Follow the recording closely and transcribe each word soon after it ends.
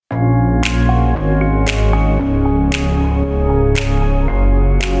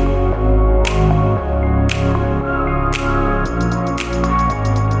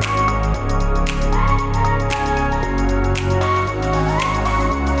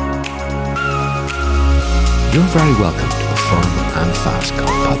You're very welcome to the Fun and Fast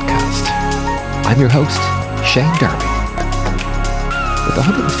Golf Podcast. I'm your host, Shane Darby. With the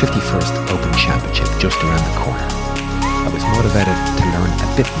 151st Open Championship just around the corner, I was motivated to learn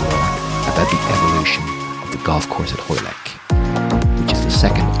a bit more about the evolution of the golf course at Hoylake, which is the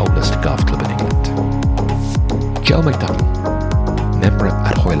second oldest golf club in England. Joe McDonnell, member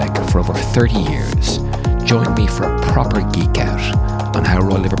at Hoylake for over 30 years, joined me for a proper geek out on how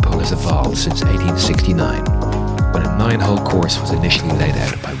Royal Liverpool has evolved since 1869, when a 9-hole course was initially laid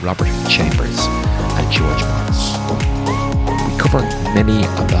out by Robert Chambers and George Morris. We cover many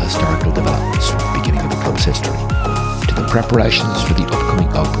of the historical developments from the beginning of the club's history to the preparations for the upcoming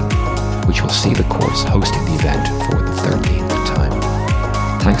Open, which will see the course hosting the event for the 13th time.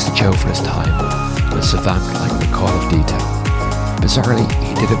 Thanks to Joe for his time and a savant-like recall of detail. Bizarrely,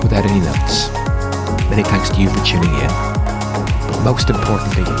 he did it without any notes. Many thanks to you for tuning in, but most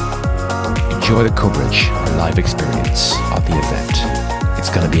importantly, enjoy the coverage or live experience of the event. It's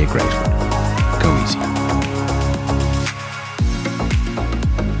going to be a great one. Go easy.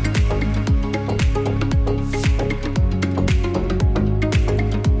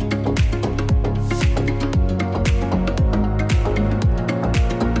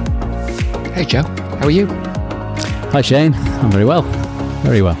 Hey Joe, how are you? Hi Shane, I'm very well.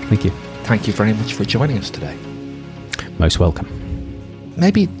 Very well, thank you. Thank you very much for joining us today. Most welcome.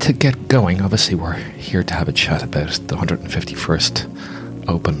 Maybe to get going, obviously we're here to have a chat about the 151st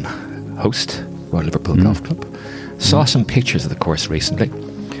Open host, Royal Liverpool Golf Club. Saw some pictures of the course recently.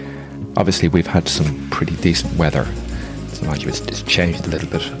 Obviously we've had some pretty decent weather. Mind you, it's changed a little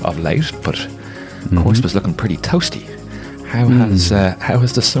bit of late, but the course was looking pretty toasty. How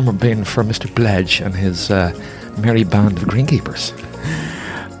has the summer been for Mr. Bledge and his merry band of greenkeepers?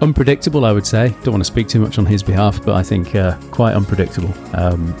 Unpredictable, I would say. Don't want to speak too much on his behalf, but I think quite unpredictable.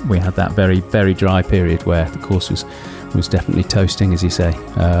 We had that very, very dry period where the course was definitely toasting, as you say.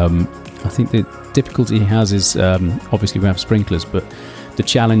 I think the difficulty he has is obviously we have sprinklers, but the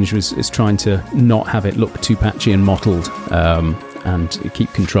challenge is trying to not have it look too patchy and mottled and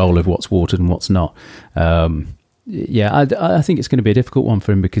keep control of what's watered and what's not. I think it's going to be a difficult one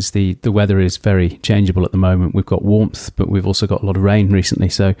for him because the weather is very changeable at the moment. We've got warmth, but we've also got a lot of rain recently.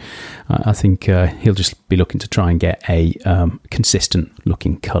 So I think he'll just be looking to try and get a consistent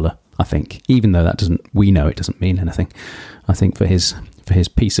looking colour, I think, even though we know it doesn't mean anything. I think for his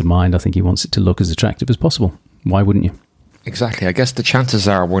peace of mind, I think he wants it to look as attractive as possible. Why wouldn't you? Exactly. I guess the chances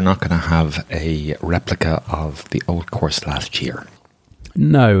are we're not going to have a replica of the old course last year.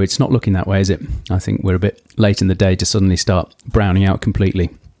 No, it's not looking that way, is it? I think we're a bit late in the day to suddenly start browning out completely.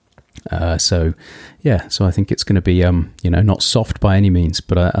 So I think it's going to be, not soft by any means,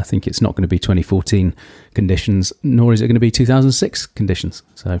 but I think it's not going to be 2014 conditions, nor is it going to be 2006 conditions.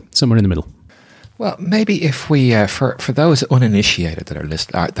 So somewhere in the middle. Well, maybe if we, for those uninitiated that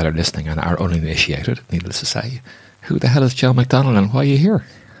are listening and are uninitiated, needless to say, who the hell is Joe McDonnell and why are you here?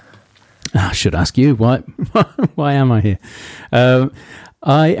 I should ask you, why am I here?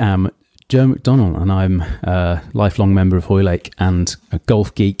 I am Joe McDonnell and I'm a lifelong member of Hoylake and a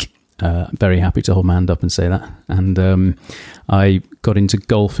golf geek. Very happy to hold my hand up and say that. And I got into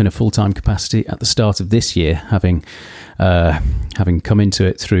golf in a full-time capacity at the start of this year, having come into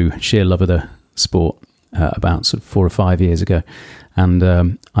it through sheer love of the sport about sort of 4 or 5 years ago.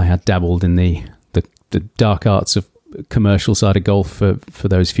 And I had dabbled in the dark arts of commercial side of golf for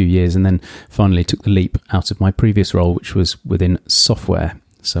those few years, and then finally took the leap out of my previous role, which was within software.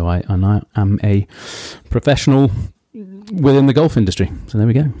 So I am a professional within the golf industry. So there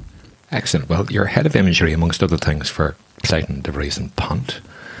we go. Excellent. Well, you're head of imagery, amongst other things, for Clayton, DeVries and Pont.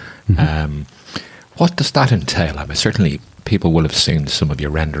 What does that entail? I mean, certainly people will have seen some of your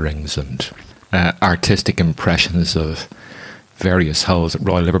renderings and artistic impressions of various holes at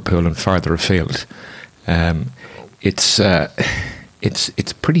Royal Liverpool and farther afield. It's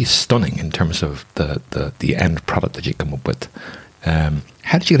pretty stunning in terms of the end product that you come up with.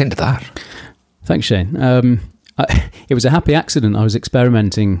 How did you get into that? Thanks, Shane. It was a happy accident. I was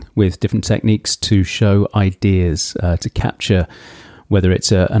experimenting with different techniques to show ideas, to capture whether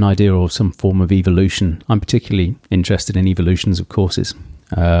it's an idea or some form of evolution. I'm particularly interested in evolutions of courses.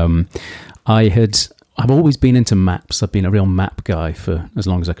 I've always been into maps. I've been a real map guy for as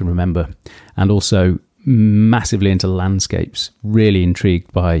long as I can remember, and also massively into landscapes, really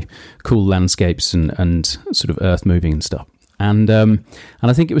intrigued by cool landscapes and sort of earth moving and stuff. And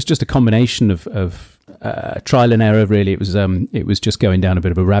I think it was just a combination of trial and error, really. It was just going down a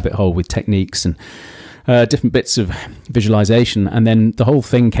bit of a rabbit hole with techniques and different bits of visualization. And then the whole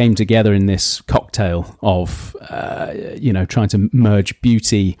thing came together in this cocktail cocktail of trying to merge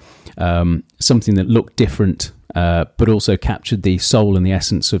beauty, something that looked different, but also captured the soul and the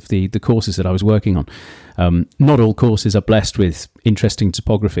essence of the courses that I was working on. Not all courses are blessed with interesting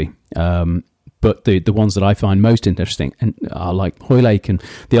topography, but the ones that I find most interesting are like Hoylake and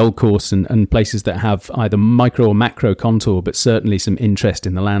the old course, and places that have either micro or macro contour, but certainly some interest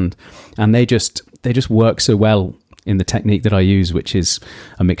in the land. And they just work so well in the technique that I use, which is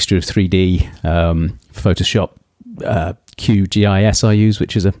a mixture of 3D, Photoshop, QGIS I use,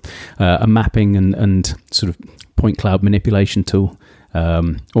 which is a mapping and sort of point cloud manipulation tool.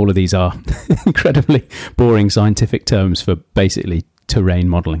 All of these are incredibly boring scientific terms for basically terrain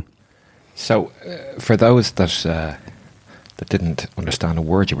modeling. So, for those that didn't understand a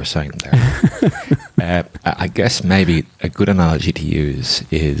word you were saying there, I guess maybe a good analogy to use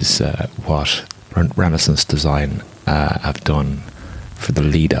is what Renaissance Design have done for the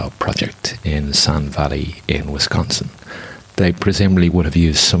Lido project in Sand Valley in Wisconsin. They presumably would have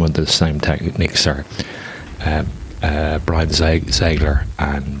used some of the same techniques, or Brian Ziegler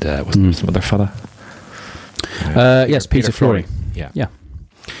and was there some other fella? Yes, Peter Flory. Yeah.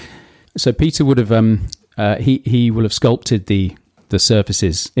 So Peter would have he will have sculpted the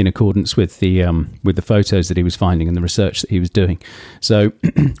surfaces in accordance with the photos that he was finding and the research that he was doing. So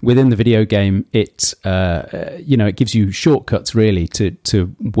within the video game, it gives you shortcuts really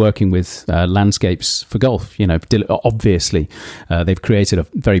to working with landscapes for golf. Obviously they've created a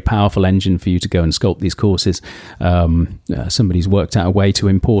very powerful engine for you to go and sculpt these courses. Somebody's worked out a way to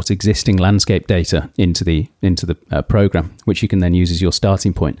import existing landscape data into the program, which you can then use as your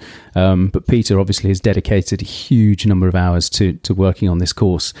starting point. But Peter obviously has dedicated a huge number of hours to working on this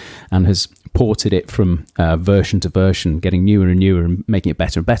course, and has ported it from version to version, getting newer and newer and making it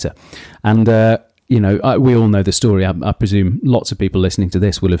better and better. And we all know the story. I presume lots of people listening to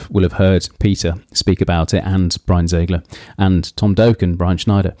this will have heard Peter speak about it, and Brian Ziegler and Tom Doak and Brian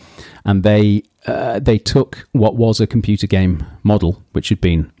Schneider, and they took what was a computer game model, which had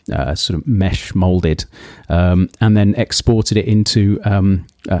been sort of mesh molded, and then exported it into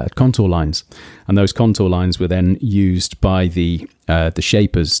contour lines, and those contour lines were then used by the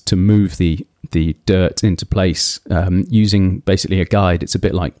shapers to move the dirt into place using basically a guide. It's a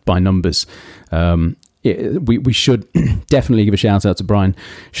bit like by numbers. We should definitely give a shout out to Brian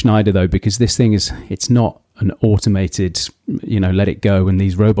Schneider though, because this thing it's not an automated, let it go and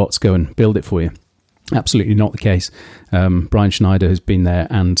these robots go and build it for you. Absolutely not the case. Brian Schneider has been there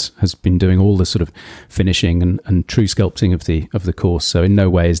and has been doing all the sort of finishing and true sculpting of the course. So in no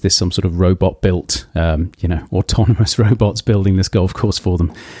way is this some sort of robot built, autonomous robots building this golf course for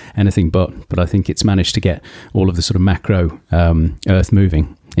them. Anything but I think it's managed to get all of the sort of macro earth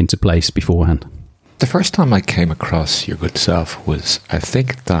moving into place beforehand. The first time I came across your good self was, I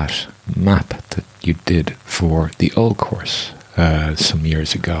think, that map that you did for the old course some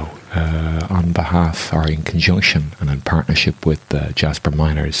years ago on behalf or in conjunction and in partnership with Jasper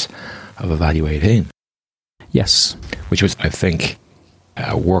Miners of Evaluating. Yes. Which was, I think,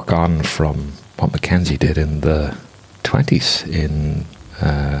 work on from what Mackenzie did in the 20s in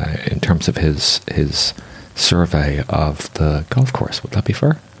terms of his survey of the golf course. Would that be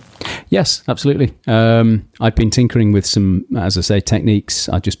fair? Yes, absolutely. I've been tinkering with some, as I say, techniques.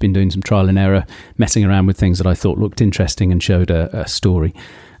 I've just been doing some trial and error, messing around with things that I thought looked interesting and showed a story.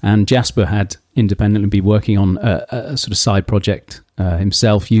 And Jasper had independently been working on a sort of side project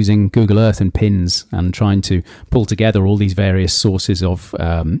himself, using Google Earth and pins and trying to pull together all these various sources of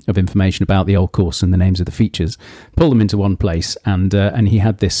information about the old course and the names of the features, pull them into one place. And he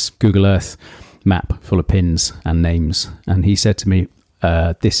had this Google Earth map full of pins and names. And he said to me,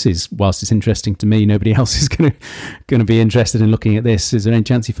 this is, whilst it's interesting to me, nobody else is going to be interested in looking at this. Is there any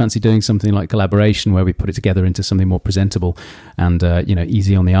chance you fancy doing something like collaboration where we put it together into something more presentable and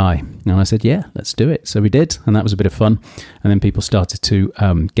easy on the eye? And I said, yeah, let's do it. So we did, and that was a bit of fun. And then people started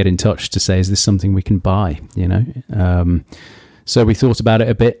to get in touch to say, is this something we can buy? So we thought about it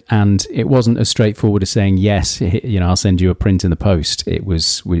a bit, and it wasn't as straightforward as saying, yes, I'll send you a print in the post. It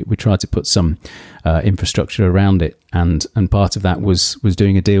was, we tried to put some infrastructure around it. And part of that was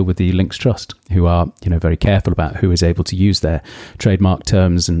doing a deal with the Links Trust, who are, very careful about who is able to use their trademark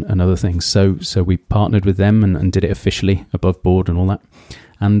terms and other things. So we partnered with them and did it officially above board and all that.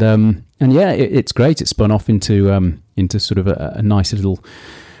 And yeah, it's great. It spun off into sort of a nice little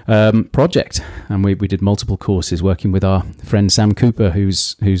project, and we did multiple courses working with our friend Sam Cooper,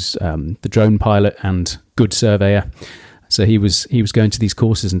 who's the drone pilot and good surveyor. So he was going to these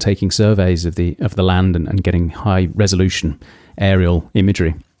courses and taking surveys of the land and getting high resolution aerial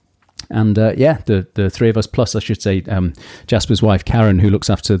imagery. And the three of us, plus I should say Jasper's wife Karen, who looks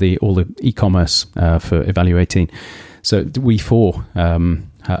after all the e-commerce for Evaluate18. So we four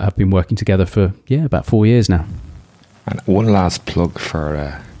have been working together for about 4 years now. And one last plug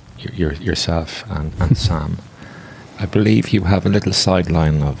for yourself and Sam. I believe you have a little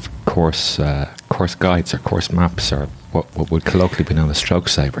sideline of course guides or course maps, or what would colloquially be known as stroke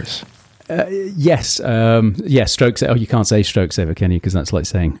savers. Yes, stroke saver. Oh, you can't say stroke saver, can you? Because that's like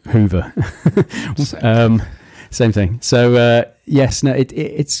saying Hoover. Same thing. So yes, no,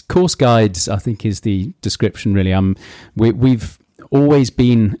 it's course guides, I think, is the description really. We've always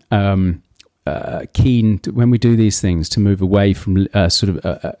been keen to, when we do these things, to move away from sort of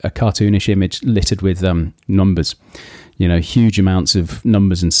a cartoonish image littered with numbers. Huge amounts of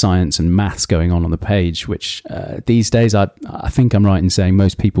numbers and science and maths going on the page, which these days I think I'm right in saying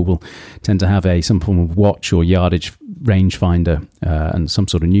most people will tend to have some form of watch or yardage rangefinder and some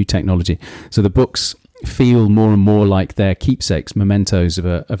sort of new technology. So the books feel more and more like they're keepsakes, mementos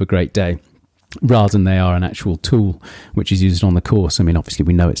of a great day, rather than they are an actual tool which is used on the course. I mean, obviously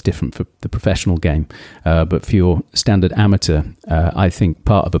we know it's different for the professional game, but for your standard amateur, I think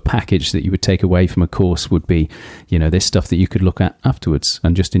part of a package that you would take away from a course would be, this stuff that you could look at afterwards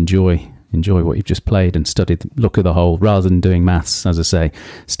and just enjoy what you've just played and studied, look at the hole, rather than doing maths, as I say,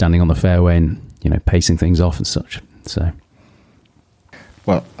 standing on the fairway and, pacing things off and such. So,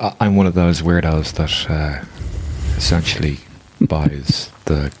 well, I'm one of those weirdos that essentially buys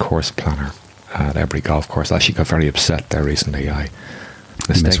the course planner at every golf course. I actually got very upset there recently. I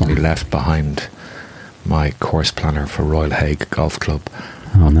mistakenly left behind my course planner for Hoylake Golf Club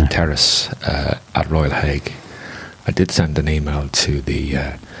on the terrace at Hoylake. I did send an email to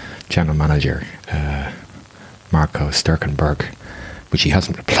the general manager, Marco Sturkenberg, which he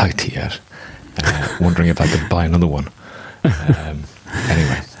hasn't replied to yet, wondering if I could buy another one.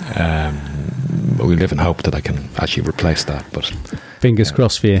 Anyway, we live in hope that I can actually replace that. But fingers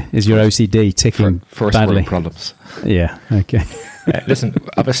crossed for you. Is your OCD ticking first badly? World problems. Yeah. Okay. Listen,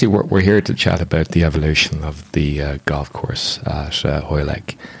 obviously we're here to chat about the evolution of the golf course at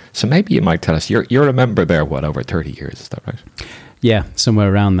Hoylake. So maybe you might tell us. You're a member there. What, over 30 years? Is that right? Yeah,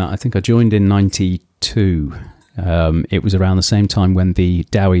 somewhere around that. I think I joined in '92. It was around the same time when the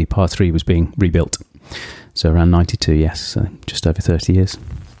Dowie Par 3 was being rebuilt. So around 92, yes, so just over 30 years.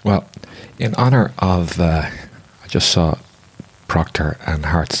 Well, in honour of, I just saw Procter and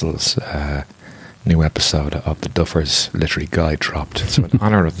Hartzell's new episode of the Duffers Literary Guide dropped. So in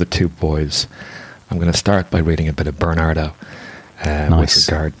honour of the two boys, I'm going to start by reading a bit of Bernardo nice. With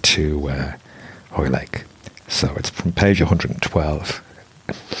regard to Hoylake. So it's from page 112.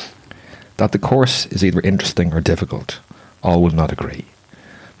 That the course is either interesting or difficult, all will not agree.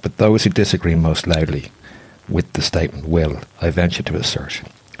 But those who disagree most loudly with the statement will, I venture to assert,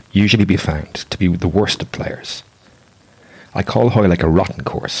 usually be found to be the worst of players. I call Hoylake a rotten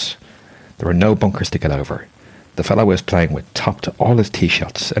course. There are no bunkers to get over. The fellow was playing with top to all his tee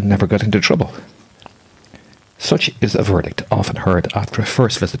shots and never got into trouble. Such is a verdict often heard after a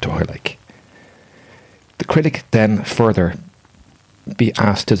first visit to Hoylake. The critic then further be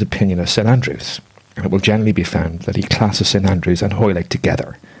asked his opinion of St Andrews, and it will generally be found that he classes St Andrews and Hoylake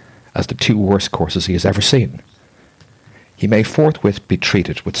together as the two worst courses he has ever seen. He may forthwith be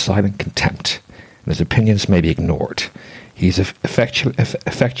treated with silent contempt, and his opinions may be ignored. He's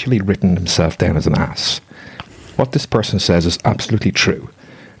effectually written himself down as an ass. What this person says is absolutely true.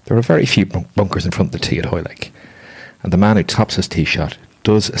 There are very few bunkers in front of the tee at Hoylake, and the man who tops his tee shot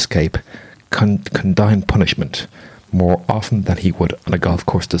does escape condign punishment more often than he would on a golf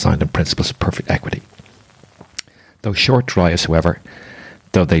course designed on principles of perfect equity. Those short drives, however,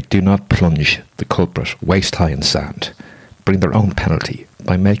 though they do not plunge the culprit waist-high in sand, bring their own penalty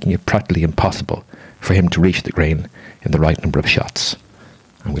by making it practically impossible for him to reach the green in the right number of shots.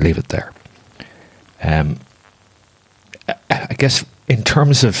 And we leave it there. I guess in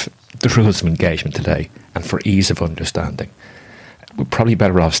terms of the rules of engagement today, and for ease of understanding, we're probably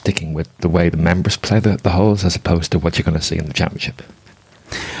better off sticking with the way the members play the holes as opposed to what you're going to see in the championship.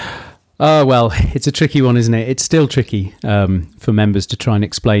 Well, it's a tricky one, isn't it? It's still tricky for members to try and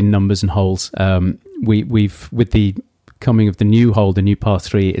explain numbers and holes. We've with the coming of the new hole, the new par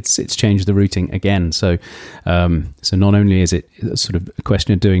 3, it's changed the routing again. So not only is it sort of a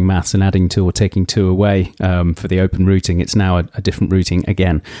question of doing maths and adding 2 or taking 2 away for the open routing, it's now a different routing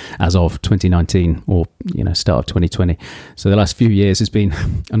again as of 2019 or start of 2020. So the last few years has been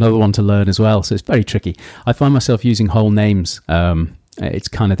another one to learn as well. So it's very tricky. I find myself using hole names It's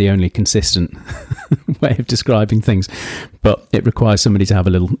kind of the only consistent way of describing things, but it requires somebody to have a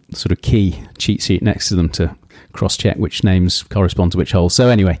little sort of key cheat sheet next to them to cross-check which names correspond to which holes. So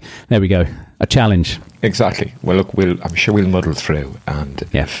anyway, there we go. A challenge. Exactly. Well, look, I'm sure we'll muddle through, and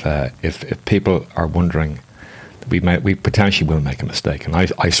if people are wondering, we potentially will make a mistake, and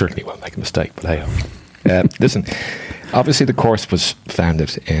I certainly will make a mistake. But hey, listen. Obviously, the course was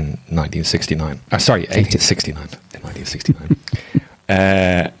founded in 1869. In 1969.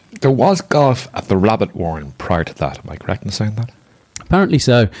 There was golf at the Rabbit Warren prior to that. Am I correct in saying that? Apparently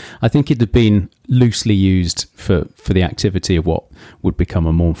so. I think it had been loosely used for the activity of what would become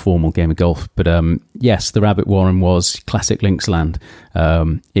a more formal game of golf. But yes, the Rabbit Warren was classic links land.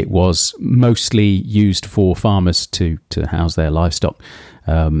 It was mostly used for farmers to house their livestock.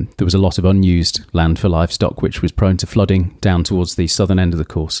 There was a lot of unused land for livestock, which was prone to flooding down towards the southern end of the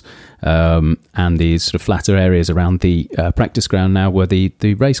course. And the sort of flatter areas around the practice ground now were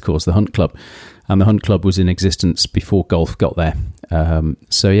the race course, the Hunt Club. And the Hunt Club was in existence before golf got there.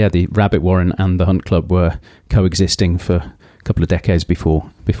 So yeah, the Rabbit Warren and the Hunt Club were coexisting for a couple of decades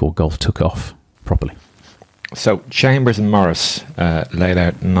before golf took off properly. So Chambers and Morris laid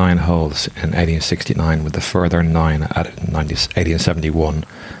out 9 holes in 1869 with a further 9 added in 1871,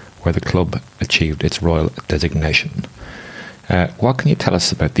 where the club achieved its royal designation. What can you tell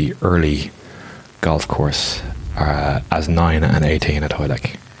us about the early golf course as 9 and 18 at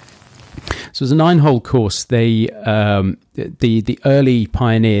Hoylake? So it was a 9-hole course. The early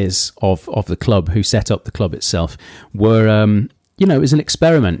pioneers of the club who set up the club itself were, it was an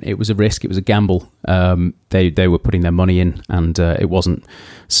experiment. It was a risk. It was a gamble. They were putting their money in, and it wasn't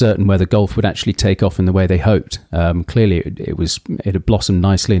certain whether golf would actually take off in the way they hoped. Clearly, it had blossomed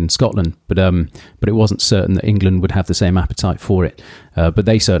nicely in Scotland, but it wasn't certain that England would have the same appetite for it. But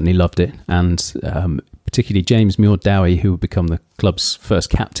they certainly loved it, and particularly James Muir Dowie, who would become the club's first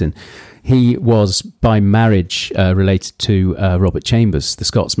captain. He was by marriage related to Robert Chambers, the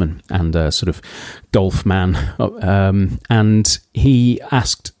Scotsman, and a sort of golf man. And he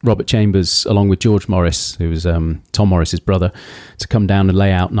asked Robert Chambers, along with George Morris, who was Tom Morris's brother, to come down and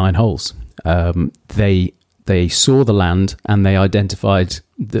lay out 9 holes. They saw the land and they identified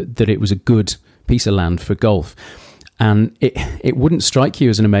that it was a good piece of land for golf. And it wouldn't strike you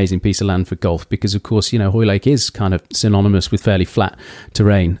as an amazing piece of land for golf because, of course, Hoylake is kind of synonymous with fairly flat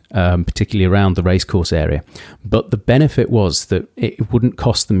terrain, particularly around the racecourse area. But the benefit was that it wouldn't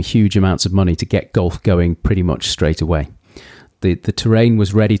cost them huge amounts of money to get golf going pretty much straight away. The terrain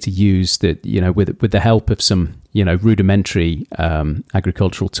was ready to use with the help of some rudimentary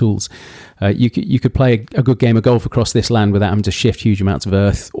agricultural tools. You could play a good game of golf across this land without having to shift huge amounts of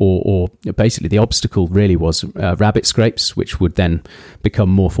earth, or basically the obstacle really was rabbit scrapes, which would then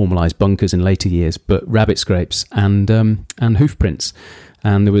become more formalised bunkers in later years. But rabbit scrapes and hoof prints.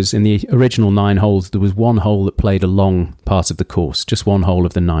 And there was, in the original 9 holes, there was 1 hole that played a long part of the course, just 1 hole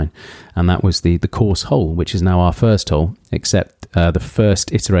of the 9. And that was the course hole, which is now our first hole, except the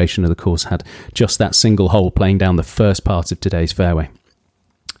first iteration of the course had just that single hole playing down the first part of today's fairway.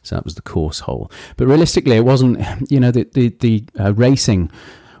 So that was the course hole. But realistically, it wasn't, the racing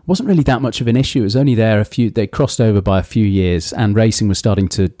wasn't really that much of an issue. It was only there they crossed over by a few years, and racing was starting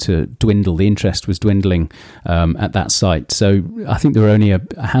to dwindle. The interest was dwindling at that site. So I think there were only a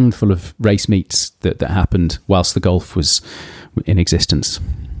handful of race meets that happened whilst the golf was in existence.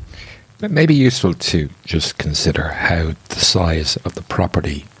 It may be useful to just consider how the size of the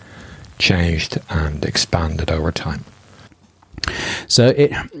property changed and expanded over time. So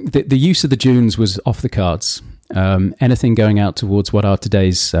the use of the dunes was off the cards. Anything going out towards what are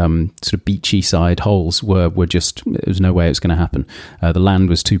today's sort of beachy side holes were just, there was no way it was going to happen. The land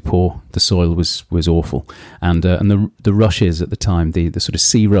was too poor, the soil was awful, and the rushes at the time, the sort of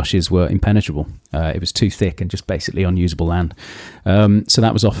sea rushes were impenetrable. It was too thick and just basically unusable land. So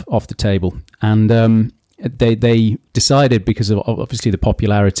that was off the table, and they decided, because of obviously the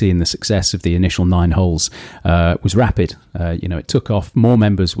popularity and the success of the initial 9 holes was rapid. It took off. More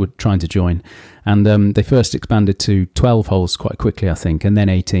members were trying to join, and they first expanded to 12 holes quite quickly, I think, and then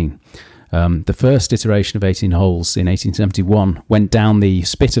 18. The first iteration of 18 holes in 1871 went down the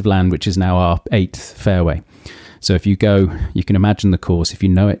spit of land, which is now our 8th fairway. So if you go, you can imagine the course. If you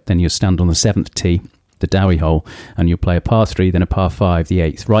know it, then you'll stand on the 7th tee, the Dowie hole, and you'll play a par 3, then a par 5, the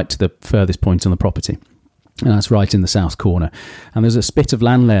 8th, right to the furthest point on the property. And that's right in the south corner. And there's a spit of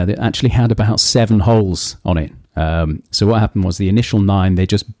land there that actually had about 7 holes on it. So what happened was the initial 9, they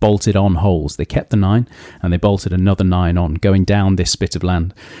just bolted on holes. They kept the 9 and they bolted another 9 on, going down this spit of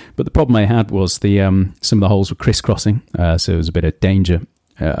land. But the problem they had was some of the holes were crisscrossing, so there was a bit of danger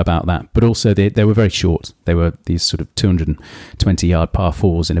about that. But also they were very short. They were these sort of 220-yard par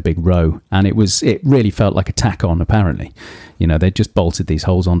fours in a big row, and it really felt like a tack on. Apparently, they just bolted these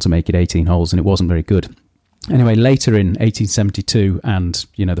holes on to make it 18 holes, and it wasn't very good. Anyway, later in 1872 and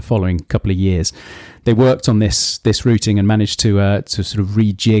the following couple of years, they worked on this routing and managed to sort of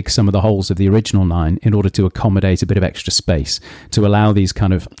rejig some of the holes of the original 9 in order to accommodate a bit of extra space, to allow these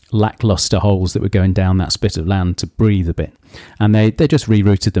kind of lackluster holes that were going down that spit of land to breathe a bit. And they just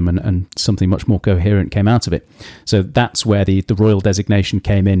rerouted them, and something much more coherent came out of it. So that's where the royal designation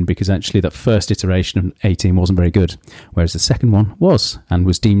came in, because actually that first iteration of 18 wasn't very good, whereas the second one was, and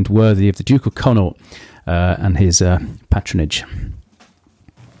was deemed worthy of the Duke of Connaught and his patronage.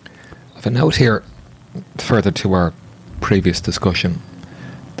 I've a note here, further to our previous discussion,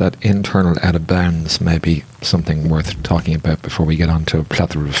 that internal out of bounds may be something worth talking about before we get on to a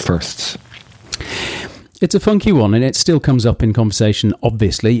plethora of firsts. It's a funky one, and it still comes up in conversation,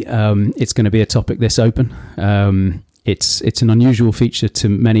 obviously. It's going to be a topic this open. It's an unusual feature to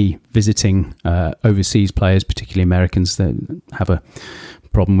many visiting overseas players, particularly Americans, that have a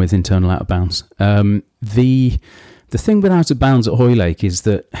problem with internal out of bounds. The thing with out of bounds at Hoylake is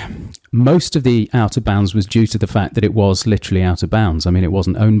that most of the out of bounds was due to the fact that it was literally out of bounds. I mean, it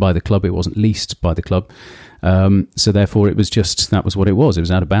wasn't owned by the club, it wasn't leased by the club. So therefore it was that was what it was. It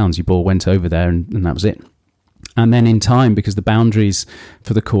was out of bounds. Your ball went over there and that was it. And then in time, because the boundaries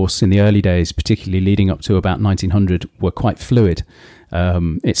for the course in the early days, particularly leading up to about 1900, were quite fluid.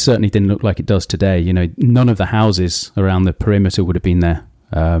 It certainly didn't look like it does today. None of the houses around the perimeter would have been there.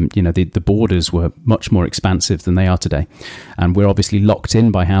 The borders were much more expansive than they are today, and we're obviously locked in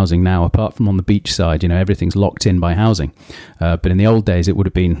by housing now. Apart from on the beach side, everything's locked in by housing. But in the old days, it would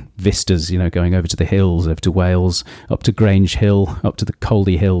have been vistas, going over to the hills, over to Wales, up to Grange Hill, up to the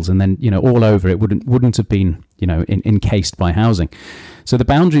Caldy Hills, and then all over. It wouldn't have been encased by housing. So the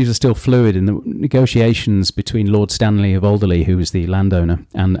boundaries are still fluid in the negotiations between Lord Stanley of Alderley, who was the landowner,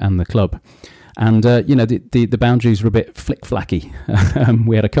 and the club. And, the boundaries were a bit flick-flacky.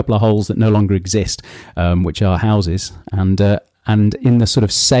 We had a couple of holes that no longer exist, which are houses. And in the sort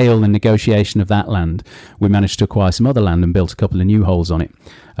of sale and negotiation of that land, we managed to acquire some other land and built a couple of new holes on it,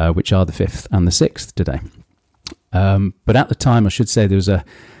 which are the 5th and the 6th today. But at the time, I should say, it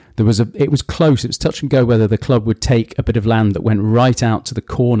was close. It was touch and go whether the club would take a bit of land that went right out to the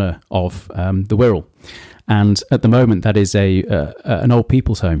corner of the Wirral. And at the moment, that is an old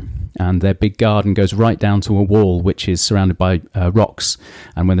people's home. And their big garden goes right down to a wall, which is surrounded by rocks.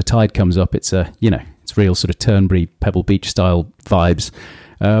 And when the tide comes up, it's real sort of Turnberry, Pebble Beach style vibes.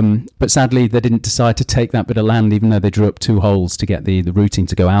 But sadly, they didn't decide to take that bit of land, even though they drew up 2 holes to get the routing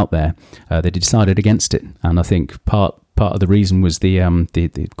to go out there. They decided against it. And I think part of the reason was the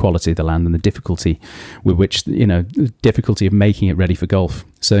quality of the land and the difficulty with which, the difficulty of making it ready for golf.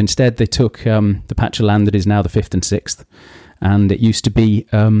 So instead, they took the patch of land that is now the 5th and 6th. And it used to be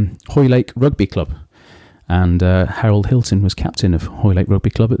Hoylake Rugby Club. And Harold Hilton was captain of Hoylake Rugby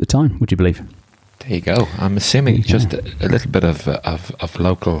Club at the time, would you believe? There you go. I'm assuming just a little bit of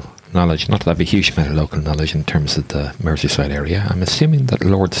local knowledge, not that I have a huge amount of local knowledge in terms of the Merseyside area. I'm assuming that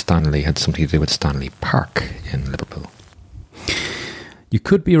Lord Stanley had something to do with Stanley Park in Liverpool. You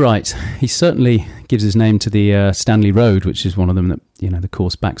could be right. He certainly gives his name to the Stanley Road, which is one of them that the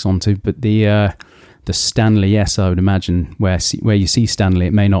course backs onto. But the Stanley, yes, I would imagine where you see Stanley,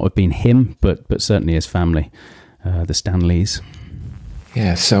 it may not have been him, but certainly his family, the Stanleys.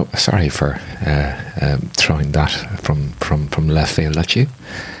 Yeah. So sorry for throwing that from left field at you.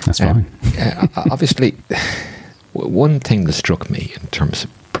 That's fine. Obviously, one thing that struck me in terms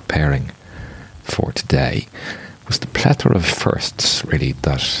of preparing for today was the plethora of firsts, really,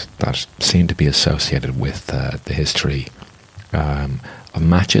 that seemed to be associated with the history of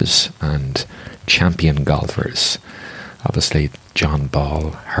matches and champion golfers. Obviously, John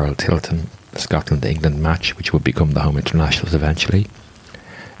Ball, Harold Hilton, the Scotland-England match, which would become the home internationals eventually.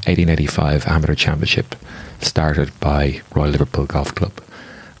 1885 Amateur Championship, started by Royal Liverpool Golf Club.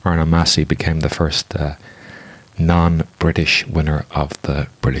 Arno Massey became the first non-British winner of the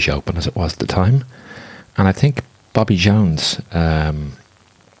British Open, as it was at the time. And I think Bobby Jones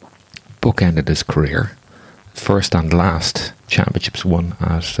bookended his career, first and last championships won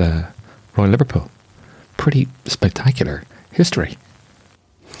at Royal Liverpool. Pretty spectacular history.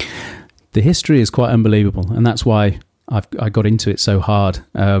 The history is quite unbelievable, and that's why I got into it so hard.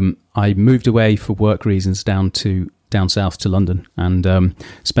 I moved away for work reasons down south to London, and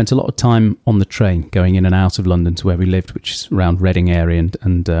spent a lot of time on the train going in and out of London to where we lived, which is around Reading area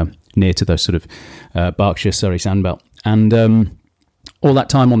and near to those sort of Berkshire, Surrey Sandbelt. And all that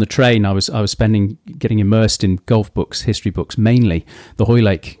time on the train, I was spending getting immersed in golf books, history books, mainly the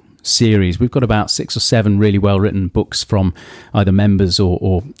Hoylake series. We've got about 6 or 7 really well written books from either members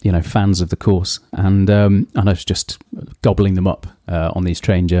or fans of the course, and I was just gobbling them up on these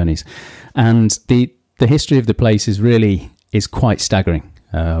train journeys. And the history of the place is quite staggering.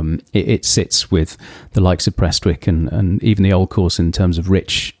 It sits with the likes of Prestwick and even the old course in terms of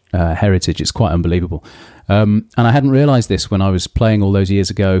rich heritage. It's quite unbelievable. And I hadn't realised this when I was playing all those years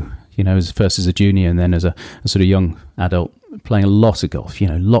ago, first as a junior and then as a sort of young adult, playing a lot of golf,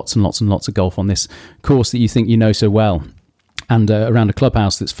 lots and lots and lots of golf on this course that you think you know so well. And around a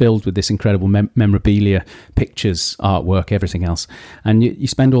clubhouse that's filled with this incredible memorabilia, pictures, artwork, everything else. And you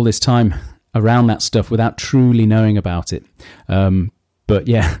spend all this time around that stuff without truly knowing about it. But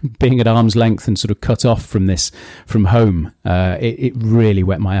yeah, being at arm's length and sort of cut off from home, it really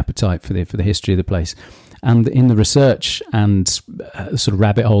whet my appetite for the history of the place. And in the research and sort of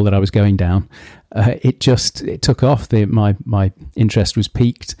rabbit hole that I was going down, it took off. My interest was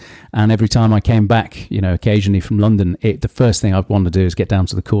piqued, and every time I came back, occasionally from London, the first thing I'd want to do is get down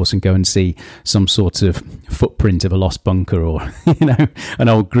to the course and go and see some sort of footprint of a lost bunker or an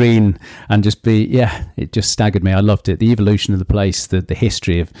old green, and just it just staggered me. I loved it. The evolution of the place, the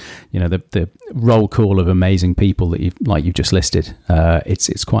history of the roll call of amazing people that you've just listed.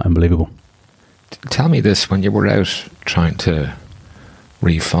 It's quite unbelievable. Tell me this, when you were out trying to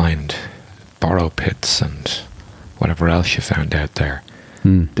re-find borrow pits and whatever else you found out there,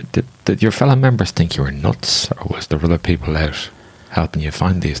 did your fellow members think you were nuts, or was there other people out helping you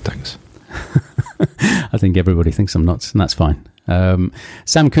find these things? I think everybody thinks I'm nuts, and that's fine.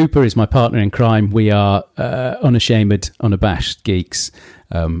 Sam Cooper is my partner in crime. We are unashamed, unabashed geeks.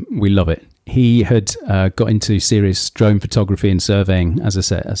 We love it. He had got into serious drone photography and surveying, as I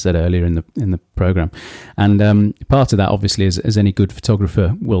said earlier in the program, and part of that, obviously, as any good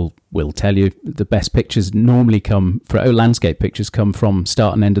photographer will tell you, the best pictures normally landscape pictures come from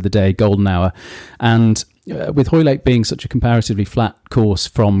start and end of the day, golden hour, and with Hoylake being such a comparatively flat course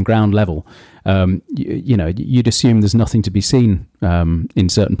from ground level, you'd assume there's nothing to be seen in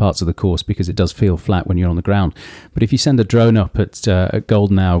certain parts of the course because it does feel flat when you're on the ground. But if you send a drone up at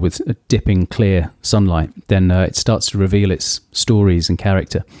golden hour with a dipping clear sunlight, then it starts to reveal its stories and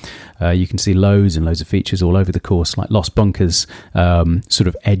character. You can see loads and loads of features all over the course, like lost bunkers, sort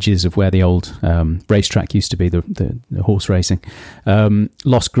of edges of where the old racetrack used to be, the horse racing,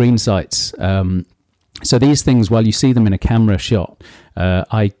 lost green sites. So these things, while you see them in a camera shot,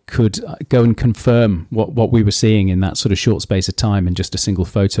 I could go and confirm what we were seeing in that sort of short space of time in just a single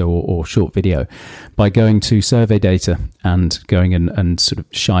photo or short video by going to survey data and going and sort of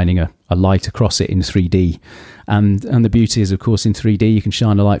shining a light across it in 3D. And the beauty is, of course, in 3D, you can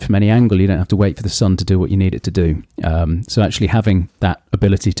shine a light from any angle. You don't have to wait for the sun to do what you need it to do. So actually having that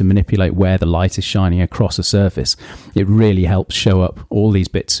ability to manipulate where the light is shining across a surface, it really helps show up all these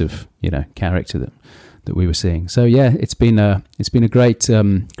bits of, character that we were seeing. So yeah, it's been a great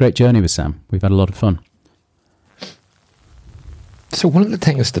journey with Sam. We've had a lot of fun. So one of the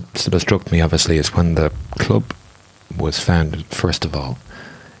things that sort of struck me, obviously, is when the club was founded. First of all,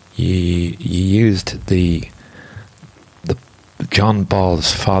 you used the John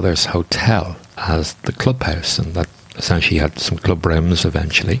Ball's father's hotel as the clubhouse, and that essentially had some club rooms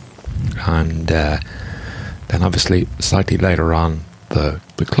eventually, and then obviously slightly later on the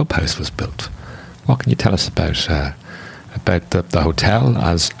clubhouse was built. What can you tell us about the hotel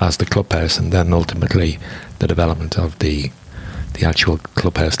as the clubhouse, and then ultimately the development of the actual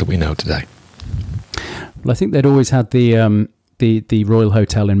clubhouse that we know today? Well, I think they'd always had the Royal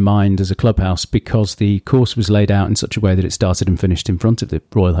Hotel in mind as a clubhouse because the course was laid out in such a way that it started and finished in front of the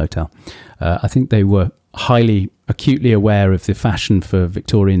Royal Hotel. I think they were acutely aware of the fashion for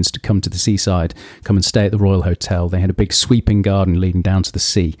Victorians to come to the seaside, come and stay at the Royal Hotel. They had a big sweeping garden leading down to the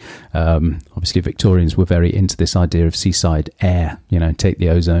sea. Obviously, Victorians were very into this idea of seaside air, take the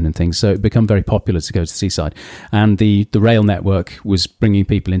ozone and things. So it became very popular to go to the seaside. And the rail network was bringing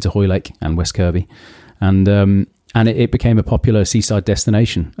people into Hoylake and West Kirby. And it became a popular seaside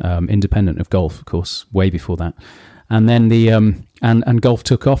destination, independent of golf, of course, way before that. And then and golf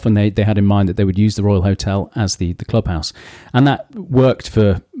took off, and they had in mind that they would use the Royal Hotel as the clubhouse. And that worked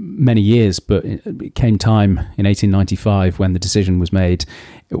for many years, but it came time in 1895 when the decision was made,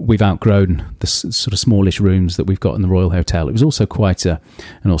 we've outgrown the sort of smallish rooms that we've got in the Royal Hotel. It was also quite an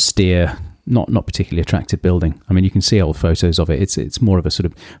austere, not particularly attractive building. I mean, you can see old photos of it. It's more of a sort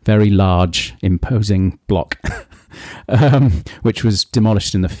of very large, imposing block, which was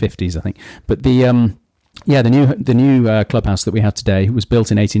demolished in the 50s, I think. But Yeah, the new clubhouse that we have today was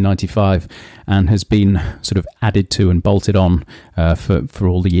built in 1895 and has been sort of added to and bolted on for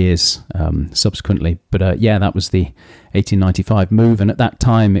all the years subsequently. But yeah, that was the 1895 move, and at that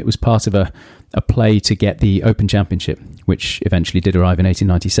time it was part of a play to get the Open Championship, which eventually did arrive in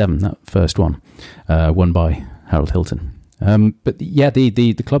 1897. That first one, won by Harold Hilton. But yeah,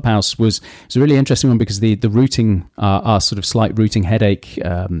 the clubhouse was a really interesting one because the routing, our sort of slight routing headache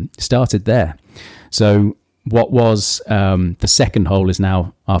started there. So what was the second hole is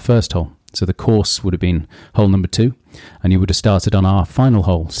now our first hole. So the course would have been hole number 2, and you would have started on our final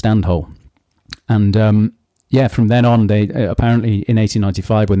hole, stand hole. And yeah, from then on, they apparently in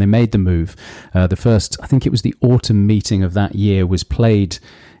 1895 when they made the move, the first, I think it was the autumn meeting of that year, was played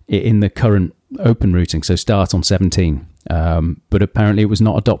in the current open routing, so start on 17. But apparently it was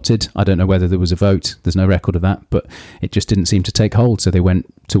not adopted. I don't know whether there was a vote. There's no record of that, but it just didn't seem to take hold. So they went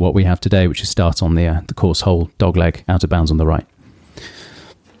to what we have today, which is start on the course hole, dogleg, out of bounds on the right.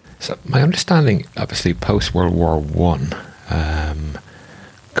 So my understanding, obviously, post World War One,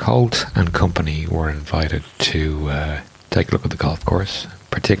 Colt and company were invited to take a look at the golf course,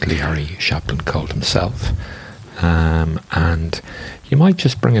 particularly Harry Shapland Colt himself. And you might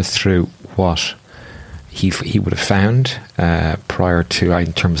just bring us through what he would have found prior to,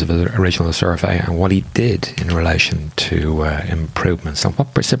 in terms of the original survey, and what he did in relation to improvements, and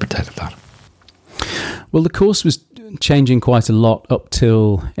what precipitated that. Well, the course was changing quite a lot up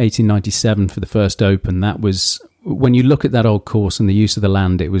till 1897 for the first Open. That was, when you look at that old course and the use of the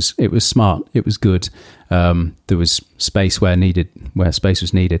land, it was smart, it was good. There was space where space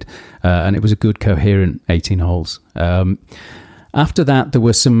was needed, and it was a good, coherent 18 holes. After that, there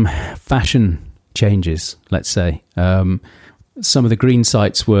were some fashion changes, let's say. Some of the green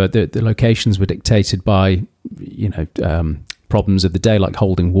sites were, the locations were dictated by, problems of the day, like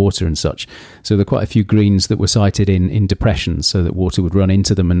holding water and such. So there were quite a few greens that were sited in depressions so that water would run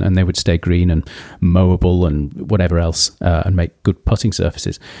into them and they would stay green and mowable and whatever else, and make good putting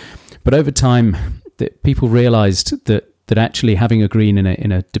surfaces. But over time, people realised that actually having a green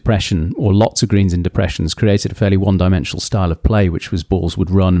in a depression, or lots of greens in depressions, created a fairly one-dimensional style of play, which was balls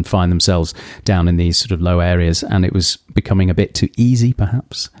would run and find themselves down in these sort of low areas, and it was becoming a bit too easy,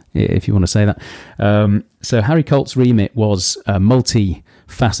 perhaps, if you want to say that. So Harry Colt's remit was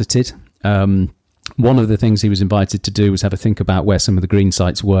multifaceted. One of the things he was invited to do was have a think about where some of the green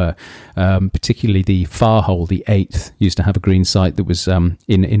sites were, particularly the far hole, the 8th, used to have a green site that was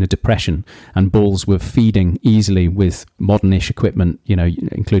in a depression, and balls were feeding easily with modern-ish equipment,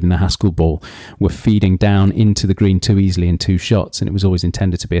 including a Haskell ball, were feeding down into the green too easily in 2 shots, and it was always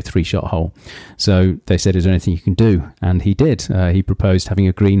intended to be a 3-shot hole. So they said, is there anything you can do? And he did. He proposed having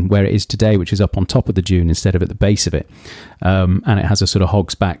a green where it is today, which is up on top of the dune instead of at the base of it. And it has a sort of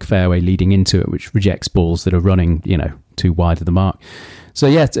hog's back fairway leading into it, which rejects balls that are running, too wide of the mark. So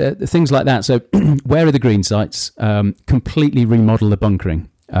yeah, things like that. So where are the green sites? Completely remodel the bunkering,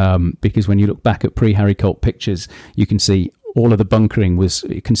 because when you look back at pre-Harry Colt pictures, you can see all of the bunkering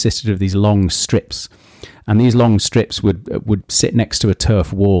consisted of these long strips, and these long strips would sit next to a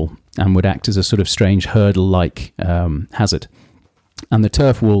turf wall and would act as a sort of strange hurdle-like hazard. And the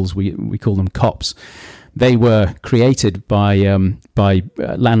turf walls, we call them cops. They were created by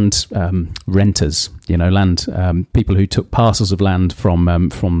land renters, people who took parcels of land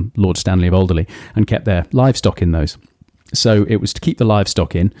from Lord Stanley of Alderley and kept their livestock in those. So it was to keep the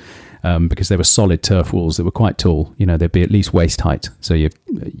livestock in, because they were solid turf walls that were quite tall. They'd be at least waist height, so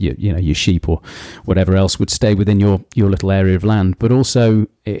your sheep or whatever else would stay within your little area of land. But also,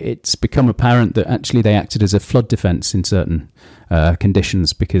 it's become apparent that actually they acted as a flood defence in certain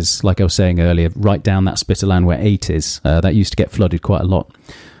conditions, because, like I was saying earlier, right down that spit of land where 8 is, that used to get flooded quite a lot.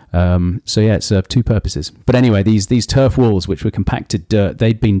 So yeah, it served 2 purposes. But anyway, these turf walls, which were compacted dirt,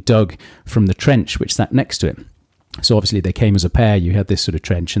 they'd been dug from the trench which sat next to it. So obviously they came as a pair. You had this sort of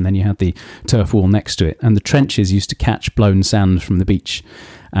trench, and then you had the turf wall next to it. And the trenches used to catch blown sand from the beach,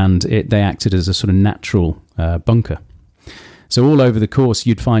 and they acted as a sort of natural bunker. So all over the course,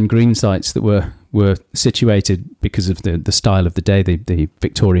 you'd find green sites that were situated, because of the style of the day, the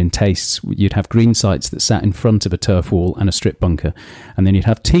Victorian tastes. You'd have green sites that sat in front of a turf wall and a strip bunker, and then you'd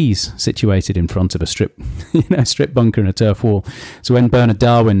have tees situated in front of a strip bunker and a turf wall. So when Bernard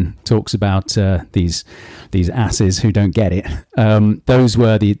Darwin talks about these asses who don't get it, those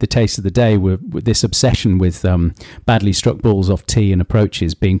were the taste of the day. Were this obsession with badly struck balls off tee and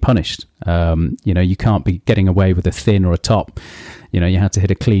approaches being punished. You can't be getting away with a thin or a top. You had to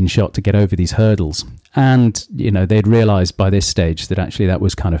hit a clean shot to get over these hurdles. And, they'd realised by this stage that actually that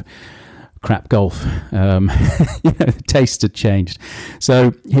was kind of crap golf. The taste had changed.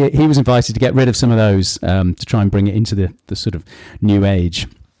 So he was invited to get rid of some of those to try and bring it into the sort of new age.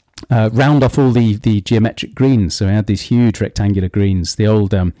 Round off all the geometric greens. So we had these huge rectangular greens. The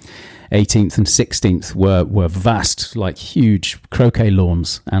old 18th and 16th were vast, like huge croquet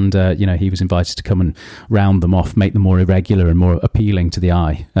lawns. And, he was invited to come and round them off, make them more irregular and more appealing to the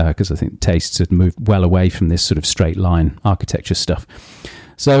eye, because I think tastes had moved well away from this sort of straight line architecture stuff.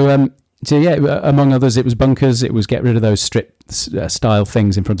 So among others, it was bunkers. It was get rid of those strip style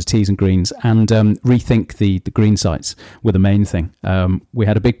things in front of tees and greens, and rethink the green sites were the main thing. We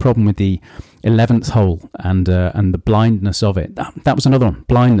had a big problem with the 11th hole and the blindness of it. That was another one.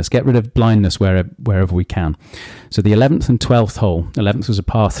 Blindness. Get rid of blindness wherever we can. So the 11th and 12th hole. 11th was a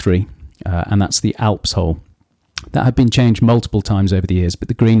par 3, and that's the Alps hole. That had been changed multiple times over the years, but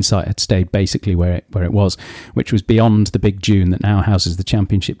the green site had stayed basically where it was, which was beyond the big dune that now houses the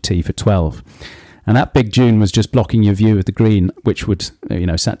championship tee for 12. And that big dune was just blocking your view of the green, which would,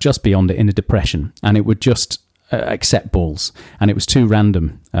 sat just beyond it in a depression, and it would just accept balls. And it was too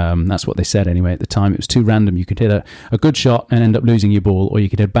random. That's what they said anyway at the time. It was too random. You could hit a good shot and end up losing your ball, or you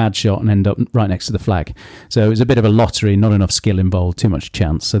could hit a bad shot and end up right next to the flag. So it was a bit of a lottery, not enough skill involved, too much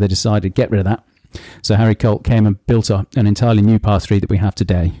chance. So they decided, get rid of that. So Harry Colt came and built up an entirely new par 3 that we have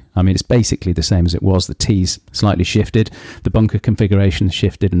today. I mean, it's basically the same as it was. The tees slightly shifted, the bunker configuration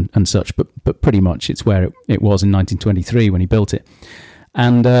shifted and such, but pretty much it's where it was in 1923 when he built it.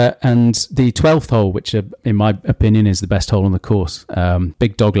 And the 12th hole, which in my opinion is the best hole on the course,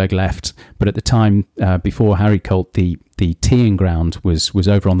 big dogleg left, but at the time before Harry Colt, the teeing ground was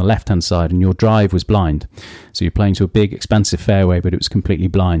over on the left-hand side, and your drive was blind. So you're playing to a big, expansive fairway, but it was completely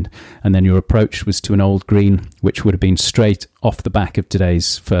blind. And then your approach was to an old green, which would have been straight off the back of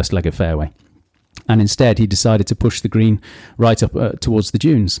today's first leg of fairway. And instead, he decided to push the green right up towards the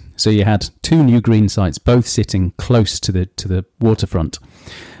dunes. So you had 2 new green sites, both sitting close to the waterfront.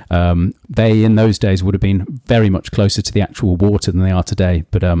 They, in those days, would have been very much closer to the actual water than they are today.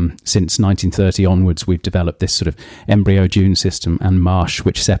 But since 1930 onwards, we've developed this sort of embryo dune system and marsh,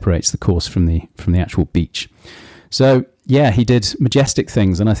 which separates the course from the actual beach. So, yeah, he did majestic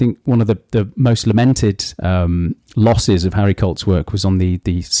things. And I think one of the most lamented losses of Harry Colt's work was on the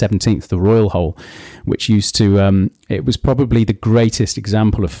 17th, the Royal Hole, which used to, it was probably the greatest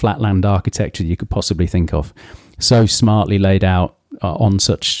example of flatland architecture you could possibly think of. So smartly laid out on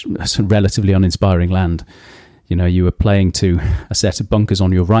such relatively uninspiring land. You were playing to a set of bunkers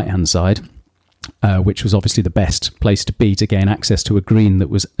on your right-hand side, which was obviously the best place to be to gain access to a green that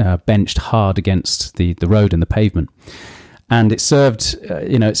was benched hard against the road and the pavement. And it served,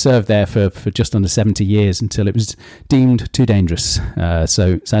 there for just under 70 years until it was deemed too dangerous.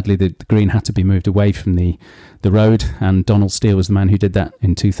 So sadly, the green had to be moved away from the road, and Donald Steele was the man who did that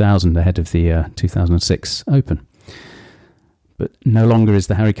in 2000 ahead of the 2006 Open. But no longer is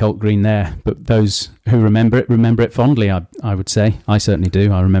the Harry Colt green there. But those who remember it fondly, I would say. I certainly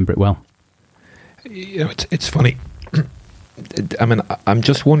do. I remember it well. It's funny. I mean, I'm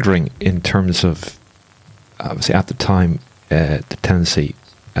just wondering in terms of, obviously at the time, the tendency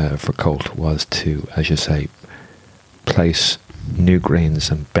for Colt was to, as you say, place new greens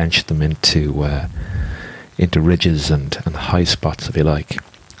and bench them into ridges and high spots, if you like.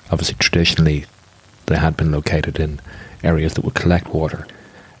 Obviously, traditionally, they had been located in areas that would collect water.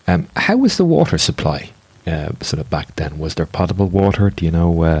 How was the water supply sort of back then? Was there potable water? Do you know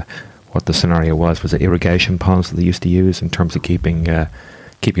what the scenario was? Was it irrigation ponds that they used to use in terms of keeping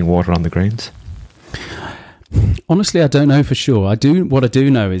water on the greens? Honestly, I don't know for sure. What I do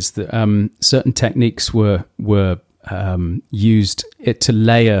know is that certain techniques were used to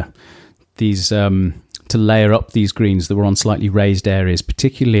layer up these greens that were on slightly raised areas,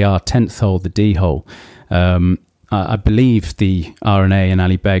 particularly our 10th hole, the D hole. I believe the RNA and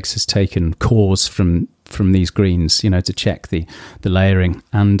Ali Beggs has taken cores from these greens, to check the layering.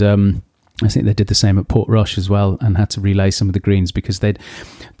 And I think they did the same at Port Rush as well, and had to relay some of the greens because their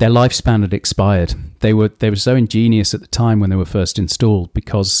lifespan had expired. They were so ingenious at the time when they were first installed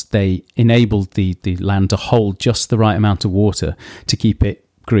because they enabled the land to hold just the right amount of water to keep it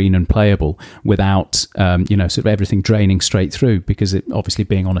green and playable without sort of everything draining straight through, because it obviously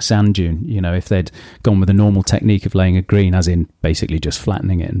being on a sand dune, if they'd gone with a normal technique of laying a green, as in basically just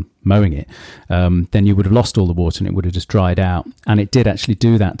flattening it and mowing it, then you would have lost all the water and it would have just dried out. And it did actually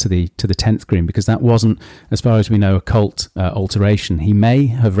do that to the 10th green, because that wasn't, as far as we know, a Colt alteration. He may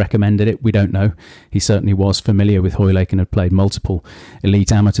have recommended it, we don't know. He certainly was familiar with Hoylake and had played multiple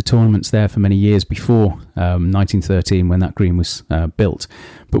elite amateur tournaments there for many years before 1913 when that green was built,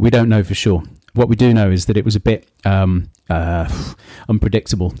 but we don't know for sure. What we do know is that it was a bit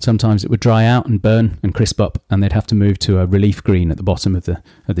unpredictable. Sometimes it would dry out and burn and crisp up, and they'd have to move to a relief green at the bottom of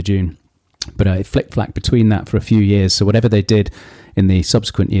the dune. But it flick-flacked between that for a few years. So whatever they did in the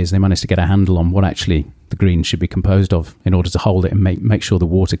subsequent years, they managed to get a handle on what actually the green should be composed of in order to hold it and make sure the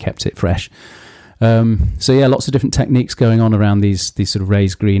water kept it fresh. So yeah, lots of different techniques going on around these sort of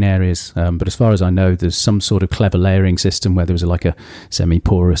raised green areas. But as far as I know, there's some sort of clever layering system where there was like a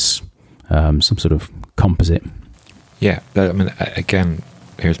semi-porous, some sort of composite. Yeah, I mean, again,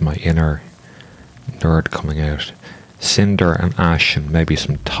 here's my inner nerd coming out. Cinder and ash and maybe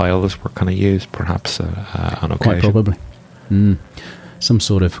some tiles were kind of used, perhaps on occasion. Quite probably. Some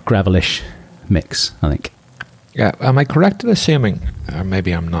sort of gravelish mix, I think. Yeah, am I correct in assuming, or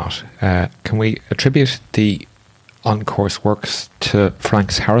maybe I'm not, can we attribute the on-course works to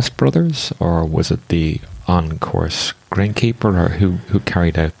Frank's Harris brothers, or was it the on-course greenkeeper, or who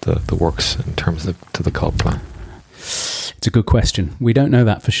carried out the works in terms of to the cult plan? It's a good question. We don't know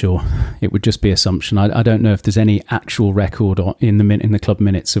that for sure. It would just be assumption. I don't know if there's any actual record in the club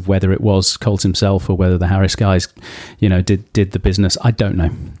minutes of whether it was Colt himself or whether the Harris guys, did the business. I don't know.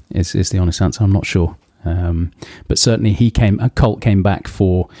 Is the honest answer. I'm not sure. But certainly Colt came back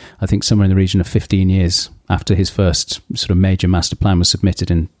for, I think, somewhere in the region of 15 years after his first sort of major master plan was submitted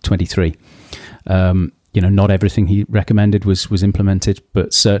in 23. Not everything he recommended was implemented,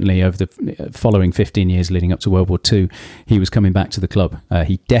 but certainly over the following 15 years leading up to World War II, he was coming back to the club.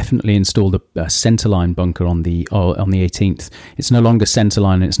 He definitely installed a centerline bunker on the 18th. It's no longer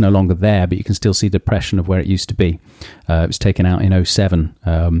centerline and it's no longer there, but you can still see the depression of where it used to be. It was taken out in 07.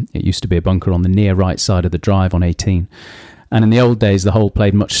 It used to be a bunker on the near right side of the drive on 18. And in the old days, the hole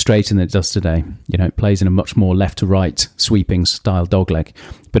played much straighter than it does today. It plays in a much more left to right sweeping style dogleg.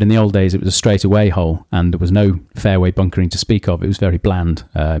 But in the old days, it was a straight away hole and there was no fairway bunkering to speak of. It was very bland,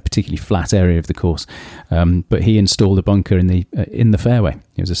 particularly flat area of the course. But he installed a bunker in the fairway.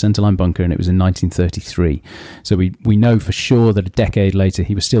 It was a centerline bunker and it was in 1933. So we know for sure that a decade later,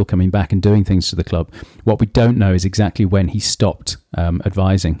 he was still coming back and doing things to the club. What we don't know is exactly when he stopped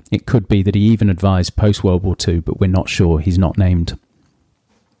advising. It could be that he even advised post-World War II, but we're not sure. He's not named.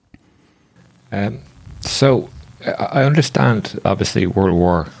 So I understand, obviously, World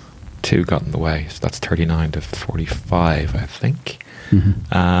War II got in the way. So that's 39 to 45, I think.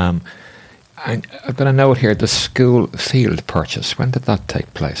 Mm-hmm. And I've got a note here, the school field purchase. When did that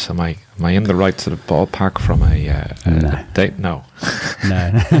take place? Am I in the right sort of ballpark from a date? No.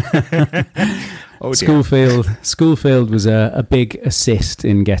 No. Oh, Schoolfield was a big assist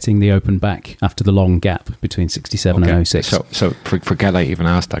in getting the Open back after the long gap between 67 and 06. So forget I even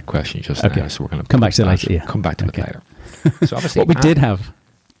asked that question just now. So we're going to come back to it later. Yeah. Come back to it later. So obviously, what we did have.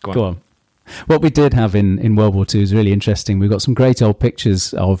 Go on. What we did have in World War II is really interesting. We've got some great old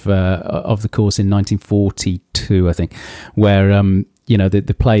pictures of the course in 1942, I think, where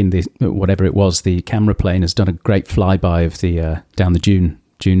the plane, whatever it was, the camera plane has done a great flyby of the down the dune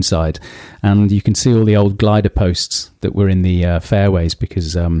side, and you can see all the old glider posts that were in the fairways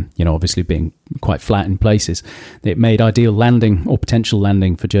because obviously being quite flat in places, it made ideal landing or potential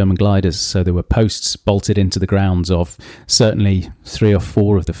landing for German gliders. So there were posts bolted into the grounds of certainly 3 or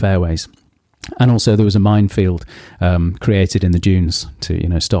 4 of the fairways. And also there was a minefield created in the dunes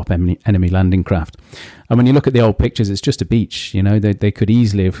to stop enemy landing craft. And when you look at the old pictures, it's just a beach. They could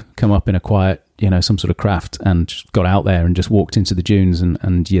easily have come up in a quiet some sort of craft and just got out there and just walked into the dunes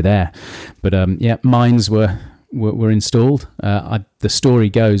and you're there. But mines were installed. The story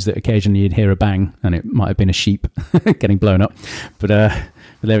goes that occasionally you'd hear a bang and it might have been a sheep getting blown up. But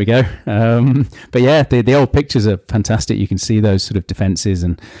there we go. But yeah, the old pictures are fantastic. You can see those sort of defences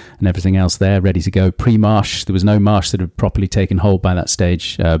and everything else there ready to go. Pre-marsh, there was no marsh that had properly taken hold by that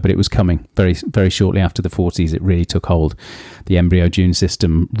stage, but it was coming very, very shortly after the 40s. It really took hold. The embryo dune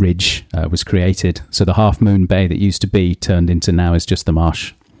system ridge was created. So the Half Moon Bay that used to be turned into now is just the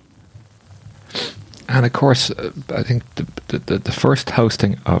marsh. And of course, I think the first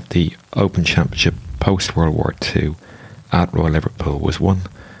hosting of the Open Championship post-World War II at Royal Liverpool was won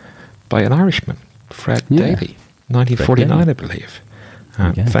by an Irishman, Fred Daly, 1949, I believe.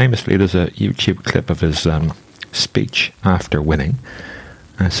 Famously, there's a YouTube clip of his speech after winning,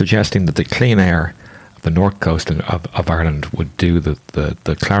 suggesting that the clean air of the north coast of Ireland would do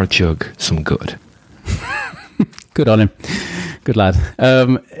the claret jug some good. Good on him. Good lad.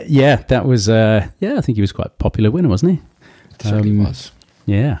 That was, I think he was quite a popular winner, wasn't he? It certainly was.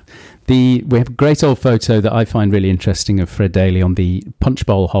 Yeah. We have a great old photo that I find really interesting of Fred Daly on the punch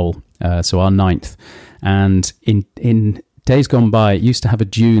bowl hole, so our 9th. And in days gone by, it used to have a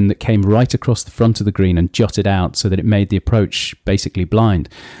dune that came right across the front of the green and jutted out so that it made the approach basically blind.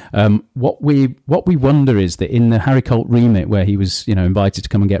 What we wonder is that in the Harry Colt remit, where he was invited to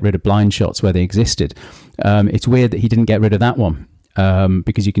come and get rid of blind shots where they existed, it's weird that he didn't get rid of that one,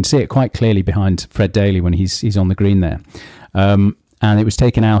 because you can see it quite clearly behind Fred Daly when he's on the green there. And it was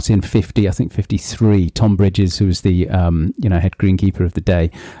taken out in 53. Tom Bridges, who was the head greenkeeper of the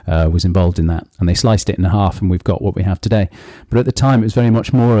day, was involved in that. And they sliced it in half, and we've got what we have today. But at the time, it was very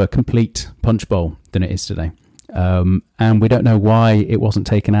much more a complete punch bowl than it is today. And we don't know why it wasn't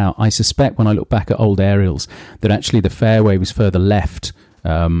taken out. I suspect when I look back at old aerials that actually the fairway was further left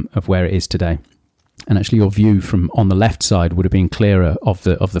of where it is today. And actually your view from on the left side would have been clearer of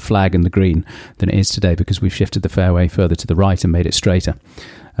the flag and the green than it is today, because we've shifted the fairway further to the right and made it straighter.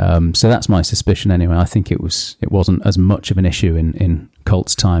 So that's my suspicion anyway. I think it wasn't as much of an issue in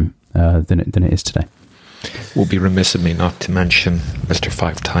Colt's time than it is today. Will be remiss of me not to mention Mr.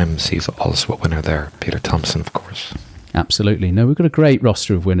 5 times he's also a winner there, Peter Thompson, of course. Absolutely. No, we've got a great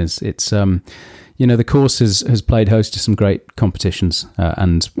roster of winners. It's the course has played host to some great competitions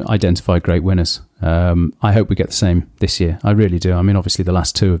and identified great winners. I hope we get the same this year. I really do. I mean, obviously the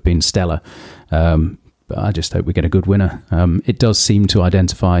last two have been stellar, but I just hope we get a good winner. It does seem to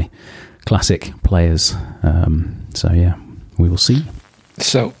identify classic players. So yeah, we will see.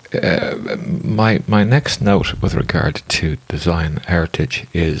 So my next note with regard to design heritage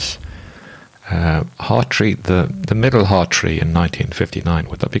is Hawtree, the middle Hawtree in 1959.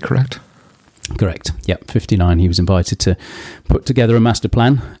 Would that be correct? Correct. Yep, 59. He was invited to put together a master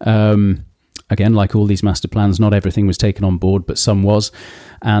plan. Again, like all these master plans, not everything was taken on board, but some was.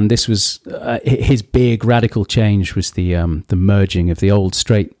 And this was his big radical change was the merging of the old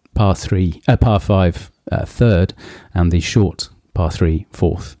straight par 5 third and the short par 3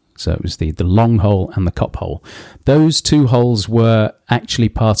 fourth. So it was the long hole and the cop hole. Those two holes were actually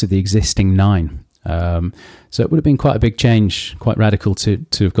part of the existing 9. So it would have been quite a big change, quite radical to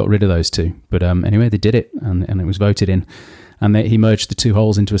have got rid of those two. But anyway, they did it, and it was voted in. And he merged the two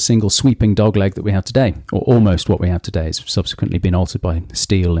holes into a single sweeping dogleg that we have today, or almost what we have today. It's subsequently been altered by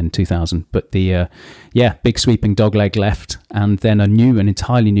Steele in 2000. But the big sweeping dogleg left, and then an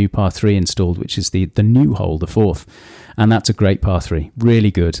entirely new par 3 installed, which is the new hole, the fourth. And that's a great par 3,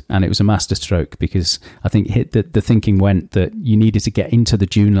 really good. And it was a masterstroke because I think the thinking went that you needed to get into the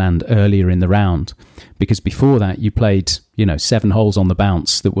duneland earlier in the round, because before that you played 7 holes on the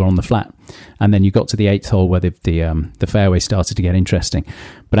bounce that were on the flat, and then you got to the 8th hole where the fairway started to get interesting.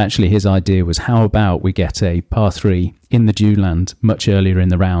 But actually his idea was, how about we get a par 3 in the duneland much earlier in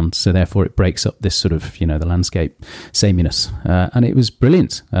the round, so therefore it breaks up this sort of the landscape sameness, and it was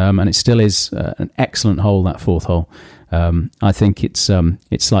brilliant, and it still is an excellent hole, that fourth hole. I think it's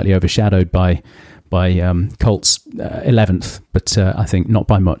slightly overshadowed by Colt's 11th, but I think not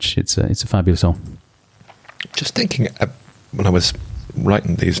by much. It's a fabulous hole. Just thinking when I was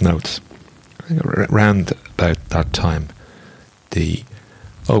writing these notes, I think around about that time, the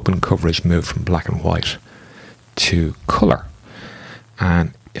open coverage moved from black and white to colour,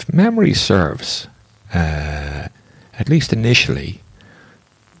 and if memory serves, at least initially,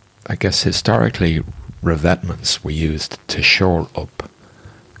 I guess historically, revetments were used to shore up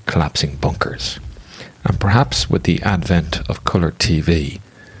collapsing bunkers. And perhaps with the advent of colour TV,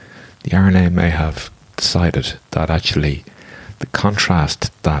 the R&A may have decided that actually the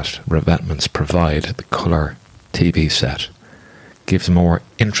contrast that revetments provide, the colour TV set, gives more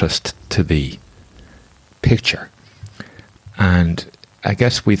interest to the picture. And I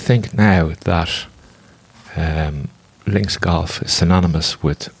guess we think now that links golf is synonymous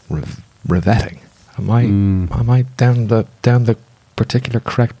with revetting. Am I down the particular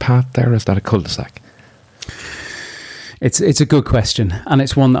correct path there? Is that a cul-de-sac? It's a good question, and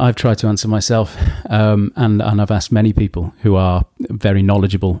it's one that I've tried to answer myself, and I've asked many people who are very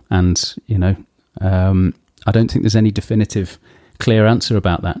knowledgeable, and I don't think there's any definitive clear answer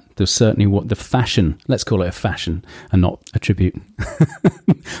about that. There's certainly what the fashion, let's call it a fashion and not attribute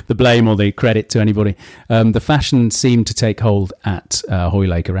the blame or the credit to anybody. The fashion seemed to take hold at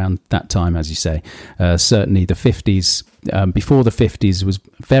Hoylake around that time, as you say. Certainly the 50s, before the 50s, was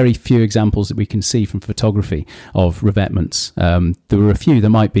very few examples that we can see from photography of revetments. There were a few. There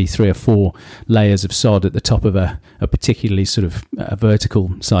might be 3 or 4 layers of sod at the top of a particularly sort of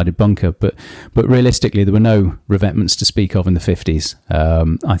vertical sided bunker, but realistically there were no revetments to speak of in the 50s.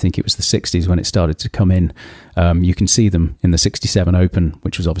 I think it was the 60s when it started to come in. You can see them in the 67 Open,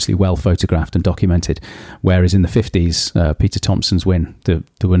 which was obviously well photographed and documented, whereas in the 50s, Peter Thompson's win, there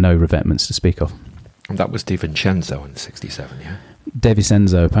were no revetments to speak of. And that was DiVincenzo in 67, yeah?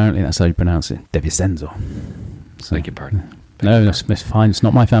 DeVincenzo, apparently that's how you pronounce it. DeVincenzo. So, Beg your pardon. No, that's fine. It's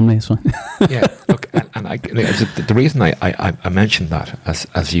not my family. It's fine. Yeah, look, and the reason I mentioned that,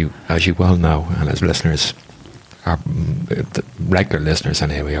 as you well know, and as listeners, our the regular listeners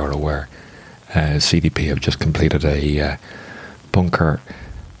anyway are aware, CDP have just completed a bunker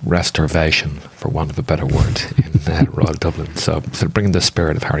restoration, for want of a better word, in Royal Dublin. So bringing the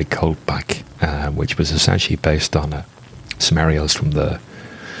spirit of Harry Colt back, which was essentially based on some areas from the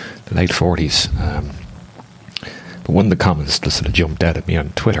late 40s. But one of the comments that sort of jumped out at me on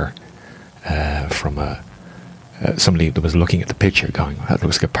Twitter from somebody that was looking at the picture going, that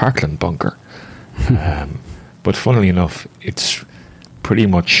looks like a Parkland bunker. But funnily enough, it's pretty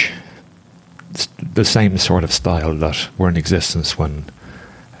much the same sort of style that were in existence when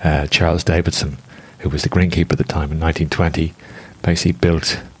Charles Davidson, who was the greenkeeper at the time in 1920, basically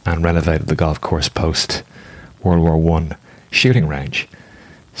built and renovated the golf course post World War I shooting range.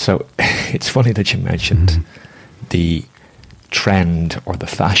 So it's funny that you mentioned the trend or the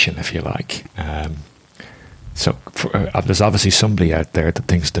fashion, if you like. So there's obviously somebody out there that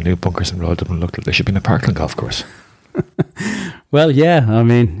thinks the new bunkers in Royal Dublin look like they should be in a Parkland golf course. Well, yeah, I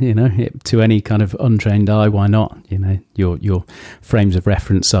mean, to any kind of untrained eye, why not? Your frames of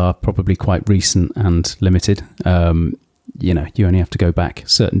reference are probably quite recent and limited. You only have to go back a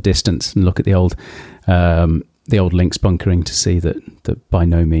certain distance and look at the old links bunkering to see that by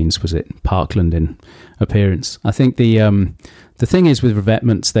no means was it Parkland in appearance. I think the thing is with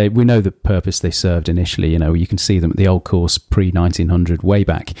revetments, we know the purpose they served initially. You can see them at the old course pre-1900 way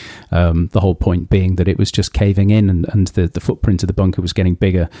back. The whole point being that it was just caving in and the footprint of the bunker was getting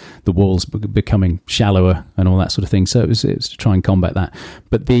bigger, the walls becoming shallower and all that sort of thing. So it was to try and combat that.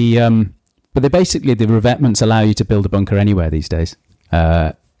 But the revetments allow you to build a bunker anywhere these days.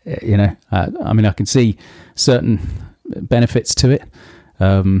 I can see certain benefits to it.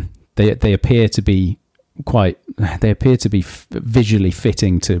 They appear to be visually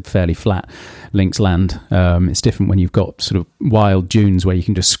fitting to fairly flat links land. It's different when you've got sort of wild dunes where you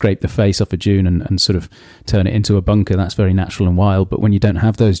can just scrape the face off a dune and sort of turn it into a bunker. That's very natural and wild. But when you don't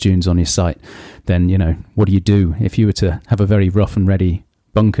have those dunes on your site, then what do you do? If you were to have a very rough and ready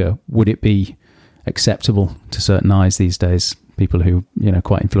bunker, would it be acceptable to certain eyes these days? People who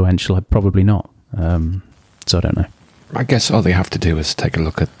quite influential, probably not. So I don't know. I guess all they have to do is take a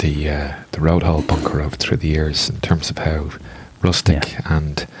look at the road hole bunker over through the years in terms of how rustic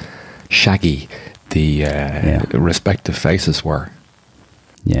and shaggy the respective faces were.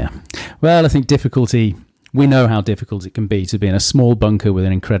 Yeah. Well, I think we know how difficult it can be to be in a small bunker with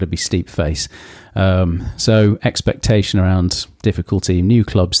an incredibly steep face. So expectation around difficulty, new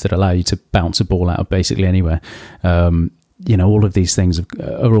clubs that allow you to bounce a ball out of basically anywhere. All of these things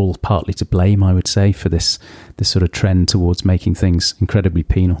are all partly to blame, I would say, for this sort of trend towards making things incredibly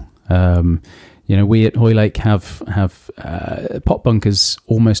penal. We at Hoylake have pot bunkers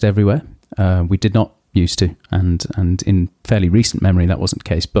almost everywhere. We did not used to, and in fairly recent memory that wasn't the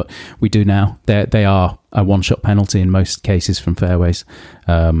case, but we do now. They are a one-shot penalty in most cases from fairways.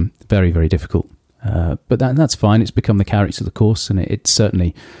 Very, very difficult. But that's fine. It's become the character of the course, and it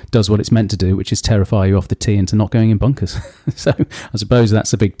certainly does what it's meant to do, which is terrify you off the tee into not going in bunkers. So I suppose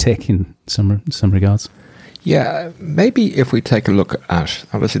that's a big tick in some regards. Yeah, maybe if we take a look at,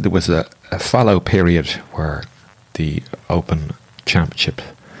 obviously there was a fallow period where the Open Championship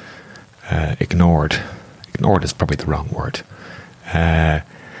ignored is probably the wrong word,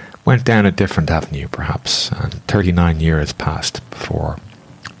 went down a different avenue perhaps, and 39 years passed before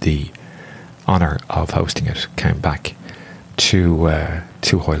the honour of hosting it came back to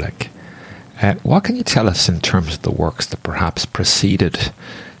Hoylake. What can you tell us in terms of the works that perhaps preceded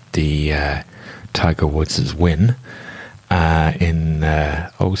the Tiger Woods' win in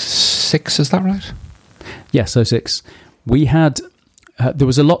 06, is that right? Yes, 06. We had there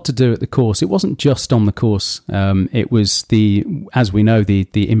was a lot to do at the course. It wasn't just on the course. It was as we know,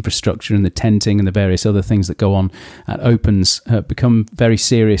 the infrastructure and the tenting and the various other things that go on at Opens become very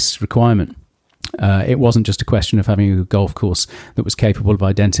serious requirement. It wasn't just a question of having a golf course that was capable of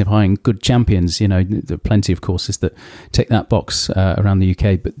identifying good champions. There are plenty of courses that tick that box around the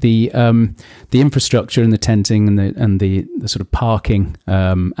UK, but the infrastructure and the tenting and the sort of parking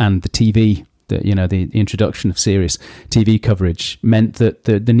and the TV, the introduction of serious TV coverage meant that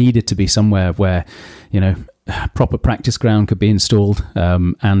there needed to be somewhere where a proper practice ground could be installed,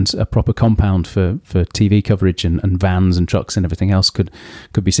 and a proper compound for TV coverage and vans and trucks and everything else could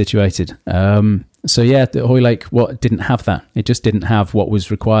be situated. So yeah, the Hoylake didn't have that. It just didn't have what was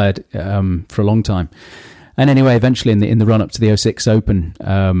required for a long time. And anyway, eventually in the run up to the 06 Open,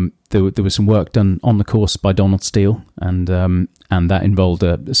 there was some work done on the course by Donald Steele, and that involved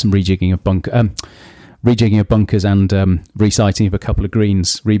some rejigging of rejigging of bunkers and resiting of a couple of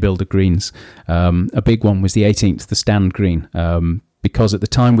greens, rebuild of greens. A big one was the 18th, the stand green. Because at the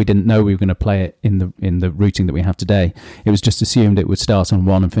time we didn't know we were going to play it in the routing that we have today. It was just assumed it would start on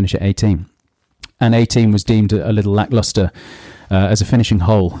 1 and finish at 18. And 18 was deemed a little lackluster as a finishing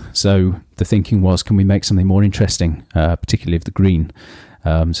hole. So the thinking was, can we make something more interesting, particularly of the green?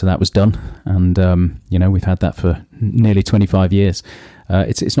 So that was done. And, we've had that for nearly 25 years.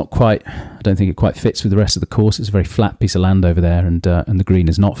 It's not quite, I don't think it quite fits with the rest of the course. It's a very flat piece of land over there, and the green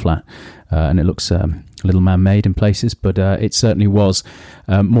is not flat. And it looks a little man-made in places, but it certainly was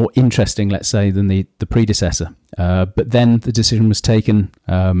more interesting, let's say, than the predecessor. But then the decision was taken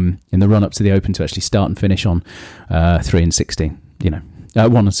in the run-up to the Open to actually start and finish on 3 and 16, 1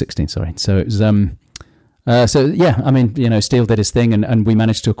 and 16, sorry. So it was... Steele did his thing, and we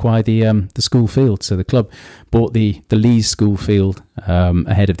managed to acquire the school field. So the club bought the Lees school field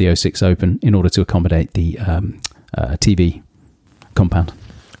ahead of the 06 Open in order to accommodate the TV compound.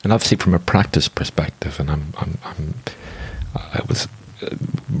 And obviously, from a practice perspective, and I was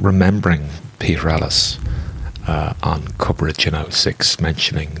remembering Peter Ellis on coverage in 06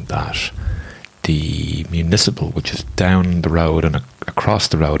 mentioning that the municipal, which is down the road and across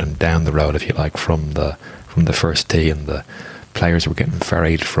the road and down the road, if you like, from the first tee, and the players were getting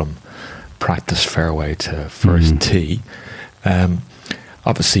ferried from practice fairway to first tee.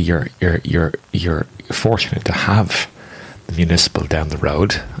 Obviously, you're fortunate to have the municipal down the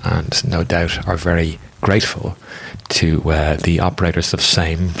road, and no doubt are very grateful to the operators of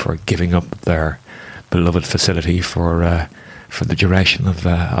Same for giving up their beloved facility for the duration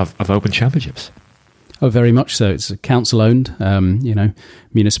of Open Championships. Oh, very much so. It's a council-owned,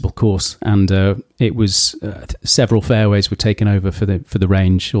 municipal course, and it was several fairways were taken over for the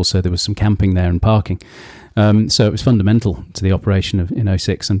range. Also, there was some camping there and parking. So it was fundamental to the operation in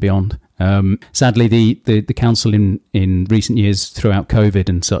 06 and beyond. Sadly, the council in recent years, throughout COVID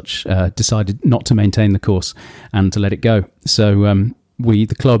and such, decided not to maintain the course and to let it go. So we,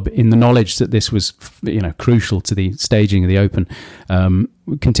 the club, in the knowledge that this was crucial to the staging of the Open,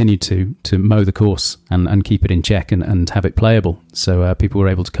 continued to mow the course and keep it in check and have it playable. So people were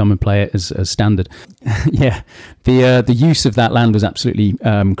able to come and play it as standard. Yeah, the use of that land was absolutely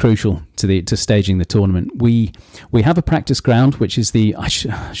crucial to staging the tournament. We have a practice ground, which is I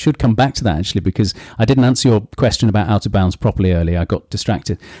should come back to that actually, because I didn't answer your question about out of bounds properly earlier. I got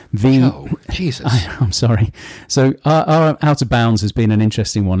distracted. Jesus. I'm sorry. So our out of bounds has been an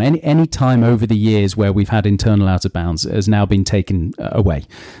interesting one. Any time over the years where we've had internal out of bounds has now been taken away.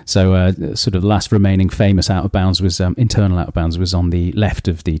 So sort of the last remaining famous out of bounds was internal out of bounds was on the left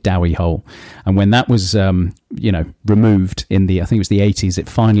of the Dowie hole, and when that was removed in I think it was the 80s, it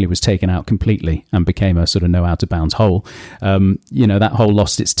finally was taken out completely and became a sort of no out of bounds hole. That hole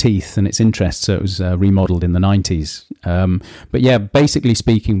lost its teeth and its interest, so it was remodeled in the 90s. But yeah, basically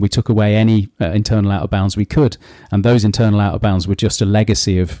speaking, we took away any internal out of bounds we could, and those internal out of bounds were just a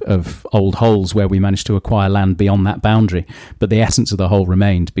legacy of old holes where we managed to acquire land beyond that boundary. But the essence of the hole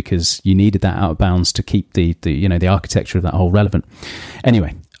remained because you needed that out of bounds to keep the architecture of that hole relevant.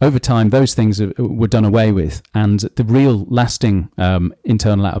 Anyway, over time, those things were done away with, and the real lasting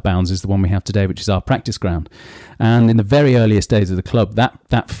internal out of bounds is the one we have today, which is our practice ground. And in the very earliest days of the club,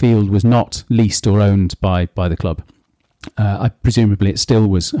 that field was not leased or owned by the club. Presumably, it still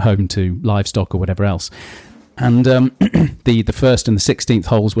was home to livestock or whatever else. And the first and the 16th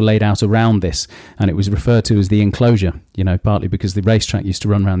holes were laid out around this, and it was referred to as the enclosure, partly because the racetrack used to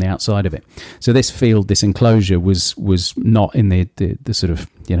run around the outside of it. So this field, this enclosure, was not in the sort of,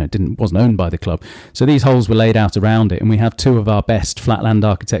 wasn't owned by the club. So these holes were laid out around it, and we have two of our best flatland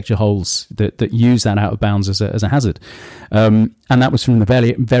architecture holes that use that out of bounds as a hazard. And that was from the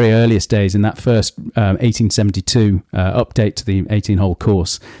very, very earliest days in that first 1872 update to the 18-hole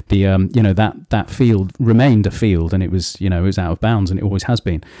course. That field remained a field, and it was out of bounds, and it always has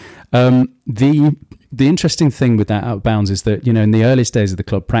been. The interesting thing with that out of bounds is that in the earliest days of the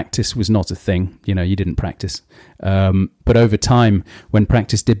club, practice was not a thing. You didn't practice. But over time, when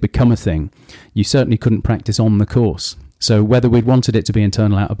practice did become a thing, you certainly couldn't practice on the course. So whether we'd wanted it to be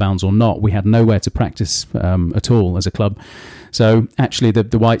internal out of bounds or not, we had nowhere to practice at all as a club. So actually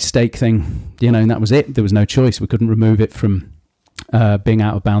the white stake thing, that was it. There was no choice. We couldn't remove it from being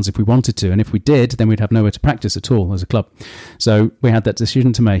out of bounds if we wanted to. And if we did, then we'd have nowhere to practice at all as a club. So we had that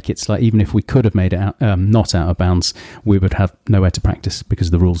decision to make. It's like even if we could have made it not out of bounds, we would have nowhere to practice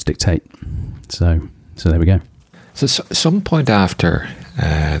because the rules dictate. So there we go. So some point after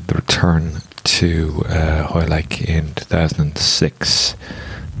the return to Hoylake in 2006,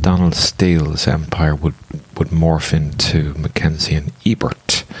 Donald Steele's empire would morph into Mackenzie and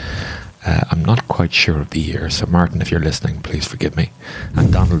Ebert. I'm not quite quite sure of the year. So Martin, if you're listening, please forgive me.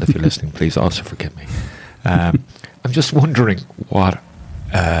 And Donald, if you're listening, please also forgive me. I'm just wondering what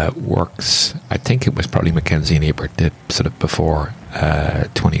works. I think it was probably Mackenzie and Ebert did sort of before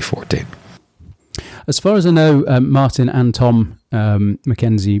 2014. As far as I know, Martin and Tom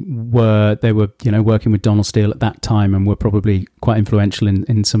Mackenzie were working with Donald Steele at that time, and were probably quite influential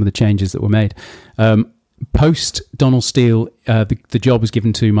in some of the changes that were made. Post Donald Steele, the job was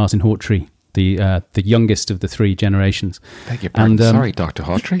given to Martin Hawtrey, the youngest of the three generations. Beg your pardon. Sorry, Dr.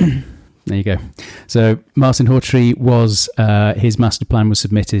 Hawtrey. There you go. So Martin Hawtrey was his master plan was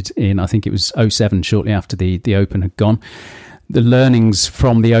submitted in, I think it was 2007, shortly after the Open had gone. The learnings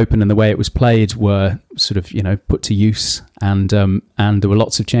from the Open and the way it was played were sort of, put to use, and there were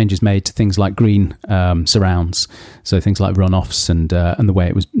lots of changes made to things like green surrounds, so things like runoffs and the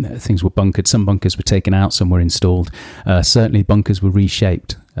way things were bunkered. Some bunkers were taken out, some were installed. Certainly, bunkers were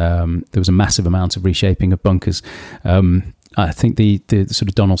reshaped. There was a massive amount of reshaping of bunkers. I think the sort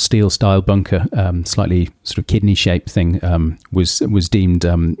of Donald Steele style bunker, slightly sort of kidney shaped thing, was deemed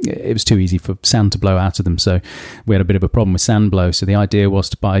it was too easy for sand to blow out of them. So we had a bit of a problem with sand blow. So the idea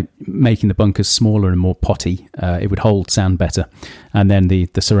was by making the bunkers smaller and more potty, it would hold sand better, and then the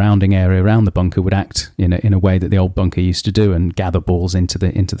surrounding area around the bunker would act in a way that the old bunker used to do and gather balls into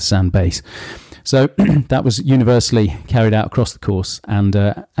the sand base. So that was universally carried out across the course, and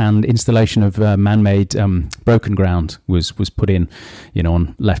installation of man-made broken ground was put in,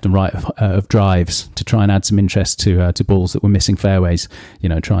 on left and right of drives to try and add some interest to balls that were missing fairways.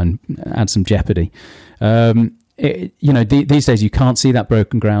 Try and add some jeopardy. These days you can't see that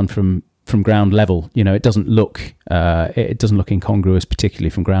broken ground from ground level. It doesn't look incongruous,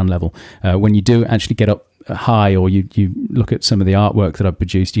 particularly from ground level. When you do actually get up high, or you look at some of the artwork that I've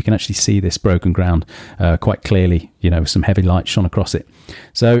produced, you can actually see this broken ground quite clearly, some heavy light shone across it.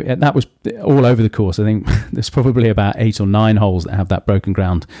 So that was all over the course. I think there's probably about 8 or 9 holes that have that broken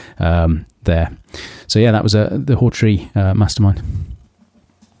ground there. So yeah, that was the Hawtrey mastermind.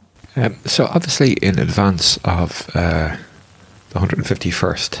 So obviously in advance of the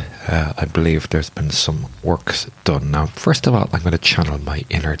 151st, I believe there's been some works done. Now, first of all, I'm going to channel my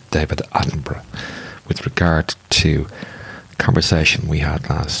inner David Attenborough with regard to a conversation we had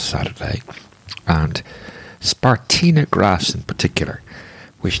last Saturday, and Spartina grass in particular,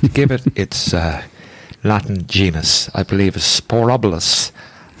 which, to give it its Latin genus, I believe is Sporobolus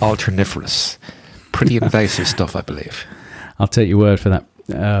alterniferus. Pretty invasive stuff, I believe. I'll take your word for that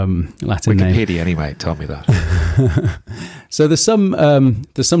Latin name. Wikipedia anyway told me that. So there's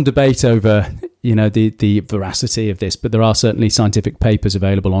some debate over the veracity of this, but there are certainly scientific papers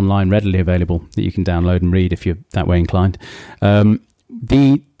available online, readily available, that you can download and read if you're that way inclined.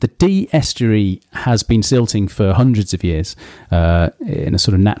 The Dee estuary has been silting for hundreds of years in a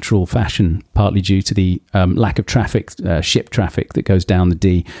sort of natural fashion, partly due to the lack of traffic, ship traffic that goes down the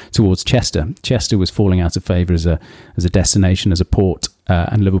Dee towards Chester. Chester was falling out of favour as a destination, as a port,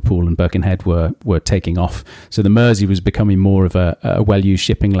 and Liverpool and Birkenhead were taking off. So the Mersey was becoming more of a well-used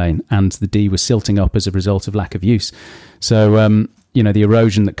shipping lane, and the Dee was silting up as a result of lack of use. So the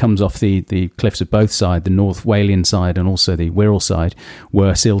erosion that comes off the cliffs of both sides, the North Walian side and also the Wirral side,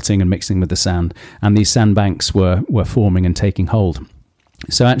 were silting and mixing with the sand, and these sandbanks were forming and taking hold.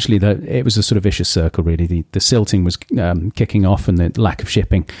 So actually, it was a sort of vicious circle, really. The silting was kicking off, and the lack of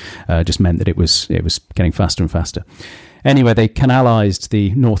shipping just meant that it was getting faster and faster. Anyway, they canalised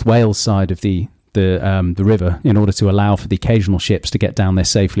the North Wales side of the river in order to allow for the occasional ships to get down there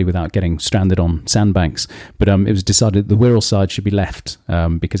safely without getting stranded on sandbanks. But it was decided that the Wirral side should be left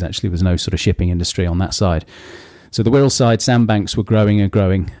because actually there was no sort of shipping industry on that side. So the Wirral side sandbanks were growing and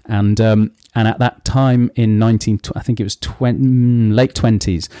growing, and at that time in late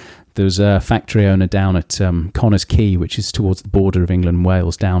 20s, there was a factory owner down at Connors Quay, which is towards the border of England and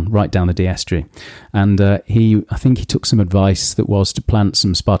Wales, right down the Dee estuary. And I think he took some advice that was to plant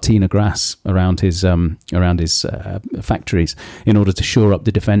some Spartina grass around his factories in order to shore up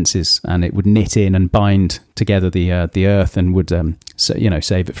the defences, and it would knit in and bind together the earth and would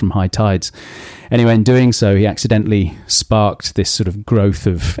save it from high tides. Anyway, in doing so, he accidentally sparked this sort of growth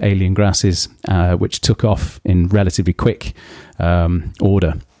of alien grasses, which took off in relatively quick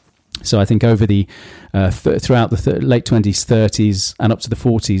order. So I think over throughout the late 20s, 30s and up to the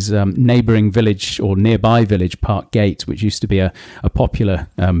 40s, neighbouring village or nearby village, Park Gate, which used to be a popular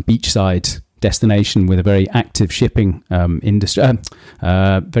beachside destination with a very active shipping industry,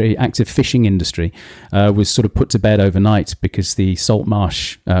 very active fishing industry, was sort of put to bed overnight because the salt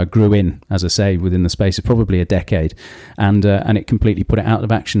marsh grew in, as I say, within the space of probably a decade, and it completely put it out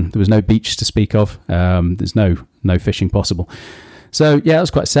of action. There was no beach to speak of. There's no fishing possible. So yeah, it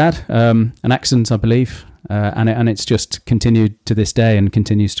was quite sad. An accident, I believe, and it's just continued to this day and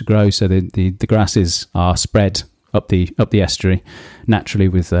continues to grow. So the grasses are spread up the estuary naturally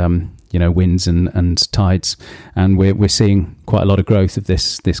with winds and tides, and we're seeing quite a lot of growth of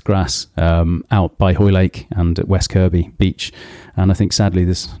this grass out by Hoylake and at West Kirby Beach. And I think sadly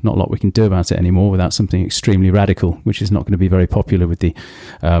there's not a lot we can do about it anymore without something extremely radical, which is not going to be very popular with the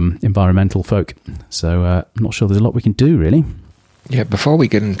environmental folk. So I'm not sure there's a lot we can do really. Yeah, before we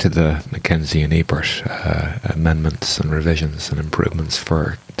get into the Mackenzie and Ebert amendments and revisions and improvements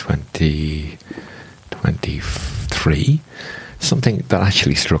for 2023, something that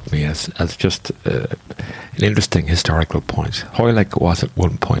actually struck me as just an interesting historical point. Hoylake was at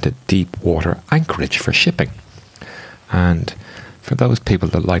one point a deep water anchorage for shipping. And for those people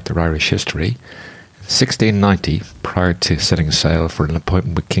that like their Irish history, in 1690, prior to setting sail for an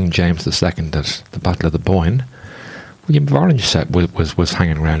appointment with King James II at the Battle of the Boyne, William of Orange was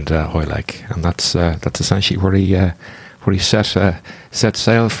hanging around Hoylake, and that's essentially where he set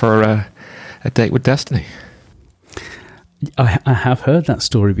sail for a date with destiny. I have heard that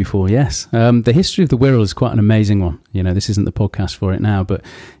story before, yes. The history of the Wirral is quite an amazing one. This isn't the podcast for it now, but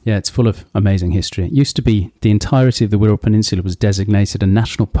yeah, it's full of amazing history. It used to be the entirety of the Wirral Peninsula was designated a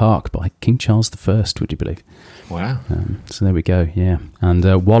national park by King Charles I, would you believe? Wow. So there we go, yeah. And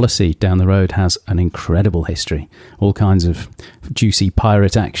Wallasey down the road has an incredible history. All kinds of juicy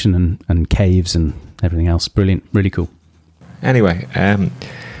pirate action and caves and everything else. Brilliant, really cool. Anyway,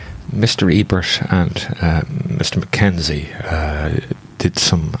 Mr. Ebert and Mr. Mackenzie did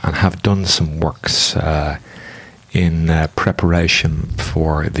some and have done some works in preparation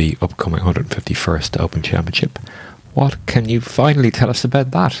for the upcoming 151st Open Championship. What can you finally tell us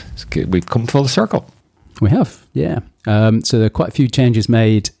about that? We've come full circle. We have, yeah. So there are quite a few changes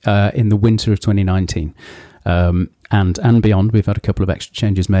made in the winter of 2019. And beyond. We've had a couple of extra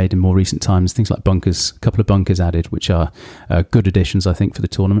changes made in more recent times, things like bunkers, a couple of bunkers added, which are good additions, I think, for the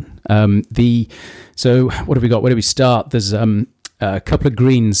tournament. So what have we got? Where do we start? There's a couple of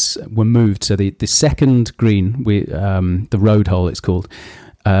greens were moved. So the second green, the road hole it's called,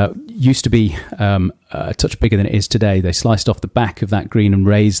 used to be a touch bigger than it is today. They sliced off the back of that green and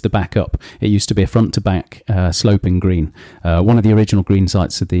raised the back up. It used to be a front to back sloping green, one of the original green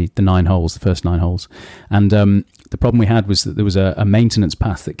sites of the 9 holes, the first 9 holes. And the problem we had was that there was a maintenance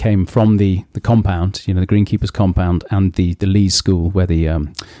path that came from the compound, the greenkeeper's compound, and the Lees School where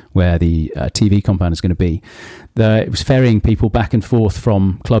the TV compound is going to be. It was ferrying people back and forth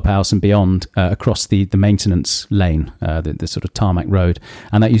from Clubhouse and beyond across the maintenance lane, the sort of tarmac road,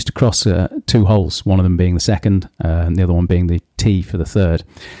 and that used to cross 2 holes, one of them being the second and the other one being the tee for the third.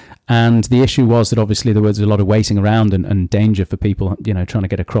 And the issue was that obviously there was a lot of waiting around and danger for people, trying to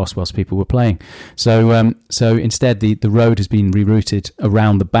get across whilst people were playing. So instead, the road has been rerouted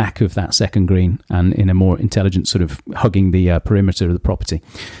around the back of that second green and in a more intelligent sort of hugging the perimeter of the property.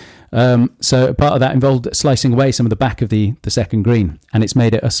 So part of that involved slicing away some of the back of the second green, and it's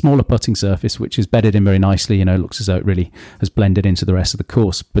made it a smaller putting surface, which is bedded in very nicely. It looks as though it really has blended into the rest of the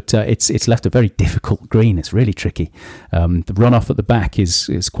course, but it's left a very difficult green. It's really tricky. The runoff at the back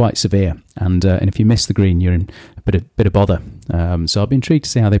is quite severe, and if you miss the green, you're in a bit of bother. So I'll be intrigued to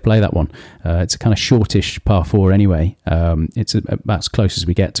see how they play that one. It's a kind of shortish par 4 anyway. It's about as close as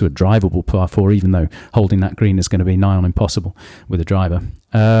we get to a drivable par 4, even though holding that green is going to be nigh on impossible with a driver.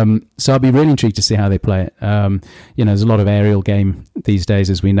 So I'll be really intrigued to see how they play it. There's a lot of aerial game these days,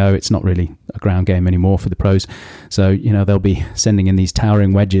 as we know. It's not really a ground game anymore for the pros. So, they'll be sending in these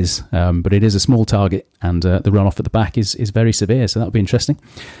towering wedges, but it is a small target, and the runoff at the back is very severe. So that'll be interesting.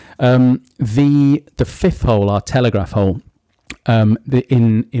 The fifth hole, our telegraph hole,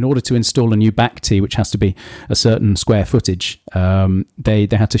 in order to install a new back tee, which has to be a certain square footage, they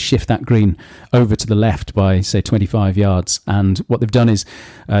had to shift that green over to the left by, say, 25 yards. And what they've done is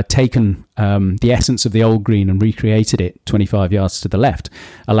taken the essence of the old green and recreated it 25 yards to the left,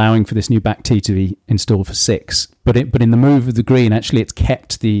 allowing for this new back tee to be installed for 6. But in the move of the green, actually, it's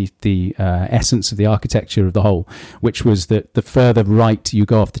kept the essence of the architecture of the hole, which was that the further right you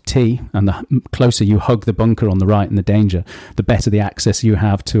go off the tee and the closer you hug the bunker on the right and the danger, the better the access you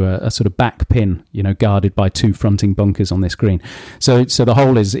have to a sort of back pin, guarded by 2 fronting bunkers on this green. So the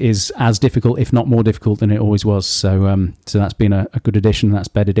hole is as difficult, if not more difficult, than it always was. So that's been a good addition. That's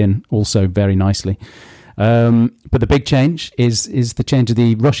bedded in also very nicely. But the big change is the change of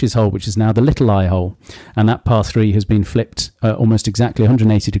the Rushes hole, which is now the Little Eye hole, and that par 3 has been flipped almost exactly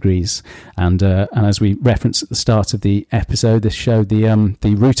 180 degrees. And as we referenced at the start of the episode, this show,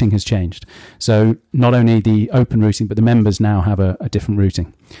 the routing has changed. So not only the open routing, but the members now have a different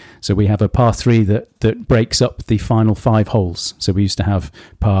routing. So we have a par 3 that breaks up the final 5 holes. So we used to have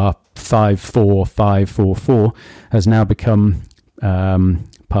par 5, 4, 5, 4, 4, has now become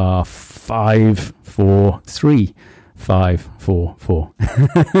par 5, 4, 3, 5, 4, 4.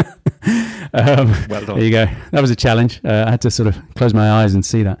 Well done. There you go. That was a challenge. I had to sort of close my eyes and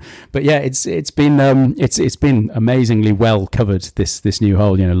see that. But yeah, it's been amazingly well covered, this new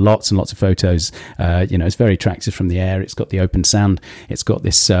hole. Lots and lots of photos. It's very attractive from the air. It's got the open sand. It's got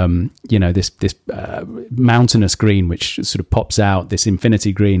this this mountainous green which sort of pops out. This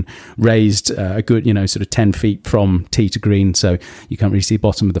infinity green raised a good sort of 10 feet from tee to green, so you can't really see the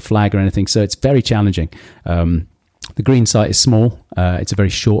bottom of the flag or anything. So it's very challenging. The green site is small. It's a very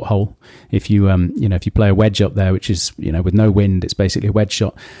short hole. If you if you play a wedge up there, which is with no wind, it's basically a wedge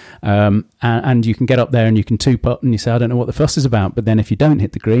shot, and you can get up there and you can two putt and you say, I don't know what the fuss is about. But then if you don't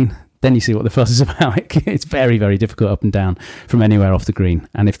hit the green, then you see what the fuss is about. It's very, very difficult up and down from anywhere off the green.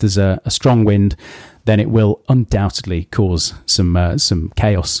 And if there's a strong wind, then it will undoubtedly cause some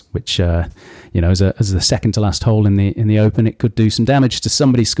chaos, which as the second to last hole in the Open, it could do some damage to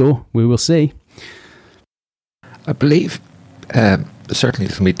somebody's score. We will see. I believe certainly there's going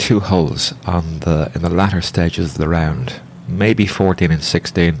to be 2 holes in the latter stages of the round, maybe 14 and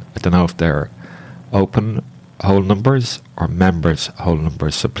 16. I don't know if they're open hole numbers or members hole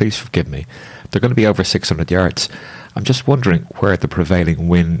numbers, so please forgive me. They're going to be over 600 yards. I'm just wondering where the prevailing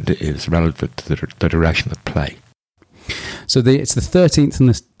wind is relative to the direction of play. So it's the 13th and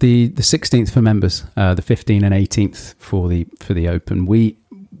the 16th for members, the 15th and 18th for the Open.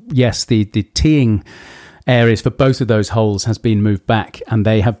 The teeing areas for both of those holes has been moved back, and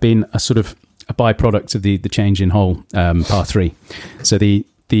they have been a sort of a byproduct of the change in hole par 3. So the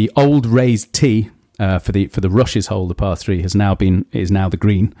old raised tee for the Rushes hole, the par 3, is now the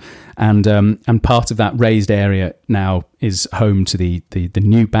green, and part of that raised area now is home to the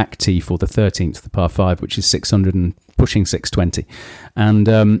new back tee for the 13th, the par 5, which is 600 and pushing 620, and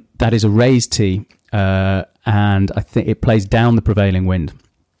that is a raised tee, and I think it plays down the prevailing wind.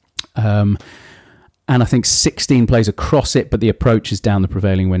 And I think 16 plays across it, but the approach is down the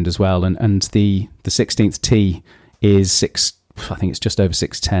prevailing wind as well. And the 16th tee is I think it's just over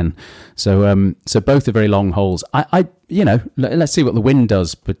 610. So both are very long holes. Let's see what the wind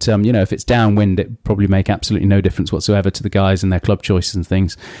does. But if it's downwind, it probably make absolutely no difference whatsoever to the guys and their club choices and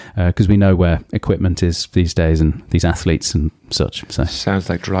things, because we know where equipment is these days and these athletes and such. So sounds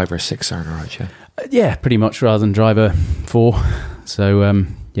like driver 6 are right, yeah. Yeah, pretty much, rather than driver 4. So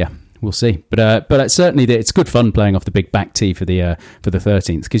yeah. We'll see, but certainly it's good fun playing off the big back tee for the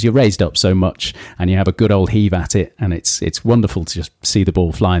 13th, because you're raised up so much and you have a good old heave at it, and it's wonderful to just see the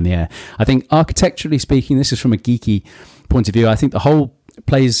ball fly in the air. I think architecturally speaking, this is from a geeky point of view. I think the hole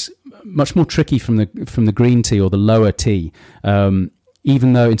plays much more tricky from the green tee or the lower tee,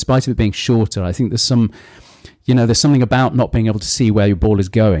 even though in spite of it being shorter, I think there's something about not being able to see where your ball is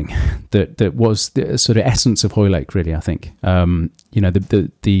going that was the sort of essence of Hoylake, really, I think.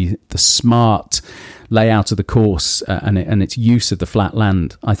 The smart layout of the course and its use of the flat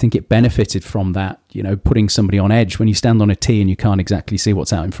land, I think it benefited from that, putting somebody on edge when you stand on a tee and you can't exactly see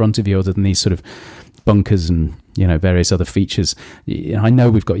what's out in front of you other than these sort of bunkers and various other features. I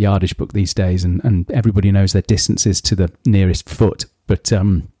know we've got yardage book these days and everybody knows their distances to the nearest foot, but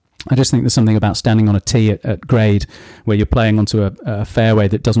I just think there's something about standing on a tee at grade where you're playing onto a fairway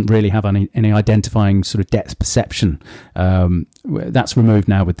that doesn't really have any identifying sort of depth perception. That's removed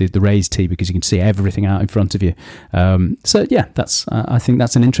now with the raised tee, because you can see everything out in front of you. So yeah, I think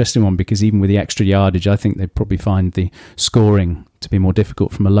that's an interesting one, because even with the extra yardage, I think they'd probably find the scoring to be more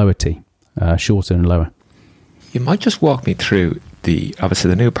difficult from a lower tee, shorter and lower. You might just walk me through obviously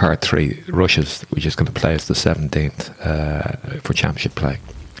the new par 3 Rushes, which is going to play as the 17th for championship play.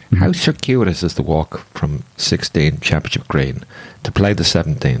 How circuitous is the walk from 16 championship green to play the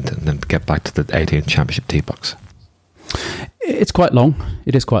 17th and then get back to the 18th championship tee box? It's quite long.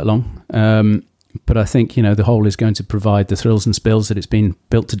 It is quite long. But I think, the hole is going to provide the thrills and spills that it's been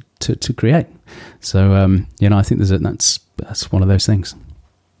built to create. So, I think that's one of those things.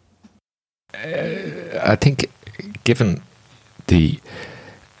 I think given the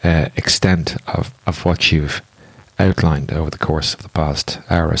extent of what you've outlined over the course of the past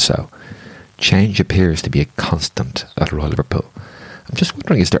hour or so, change appears to be a constant at Royal Liverpool. I'm just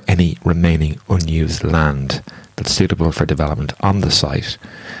wondering, is there any remaining unused land that's suitable for development on the site?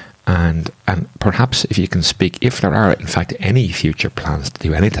 and perhaps if you can speak, if there are in fact any future plans to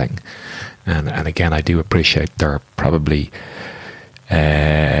do anything, and again, I do appreciate they're probably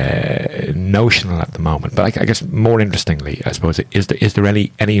notional at the moment, but I guess more interestingly, I suppose, is there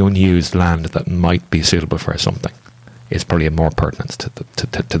any unused land that might be suitable for something? Is probably a more pertinence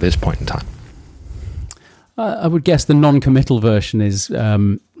to this point in time. I would guess the non-committal version is,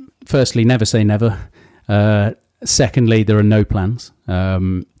 firstly, never say never. Secondly, there are no plans.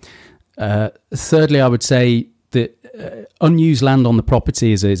 Thirdly, I would say that unused land on the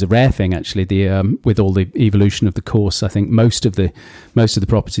property is a rare thing. Actually, with all the evolution of the course, I think most of the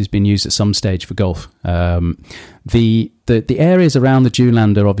property has been used at some stage for golf. The areas around the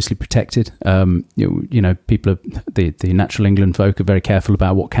Duneland are obviously protected. People, the Natural England folk, are very careful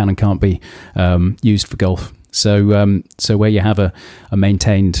about what can and can't be used for golf. So where you have a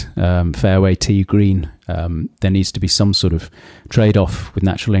maintained fairway tee green, there needs to be some sort of trade-off with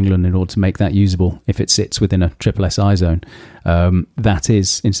Natural England in order to make that usable if it sits within a triple SI zone. That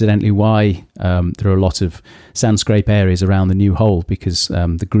is incidentally why there are a lot of sand scrape areas around the new hole, because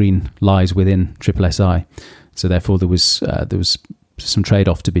the green lies within triple SI. So therefore there was some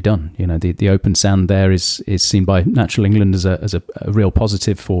trade-off to be done. The open sand there is seen by Natural England as a real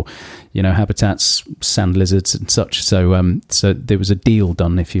positive for habitats, sand lizards and such. So there was a deal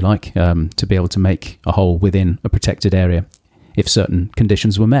done, if you like, to be able to make a hole within a protected area if certain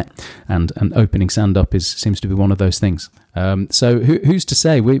conditions were met, and opening sand up seems to be one of those things. So who's to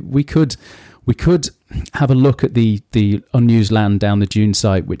say? We could have a look at the unused land down the dune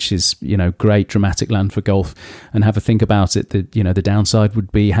site, which is great dramatic land for golf, and have a think about it. The downside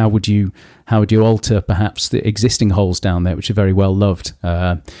would be how would you alter perhaps the existing holes down there, which are very well loved.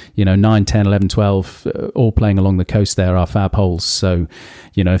 9, 10, 11, 12, all playing along the coast there are fab holes. So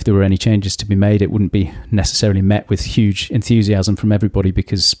if there were any changes to be made, it wouldn't be necessarily met with huge enthusiasm from everybody,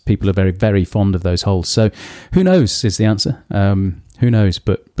 because people are very, very fond of those holes. So who knows is the answer. Who knows,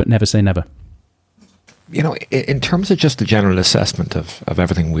 but never say never. In terms of just the general assessment of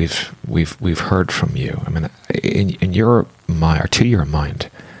everything we've heard from you, I mean, in your mind, or to your mind,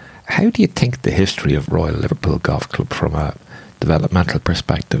 how do you think the history of Royal Liverpool Golf Club, from a developmental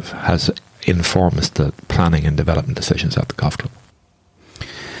perspective, has informed the planning and development decisions at the golf club?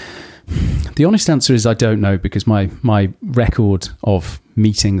 The honest answer is I don't know, because my record of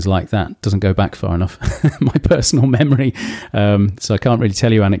meetings like that doesn't go back far enough. My personal memory, so I can't really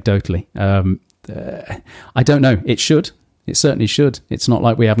tell you anecdotally. I don't know. It should. It certainly should. It's not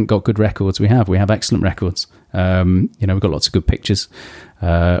like we haven't got good records. We have excellent records. We've got lots of good pictures.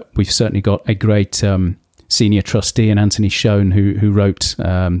 We've certainly got a great senior trustee in Anthony Schoen, who wrote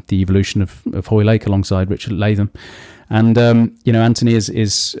the evolution of Hoylake alongside Richard Latham. And Anthony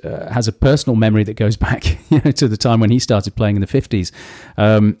has a personal memory that goes back to the time when he started playing in the 50s.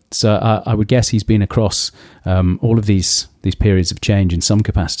 So I would guess he's been across all of these periods of change in some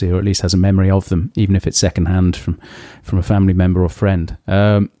capacity, or at least has a memory of them, even if it's secondhand from a family member or friend.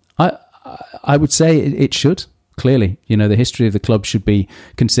 I would say it should. Clearly, the history of the club should be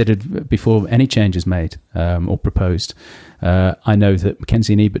considered before any change is made or proposed. I know that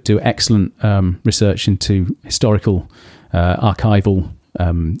Mackenzie and Ebert do excellent research into historical, archival,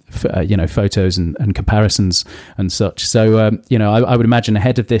 photos and comparisons and such. So, I would imagine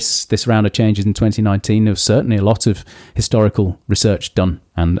ahead of this round of changes in 2019, there was certainly a lot of historical research done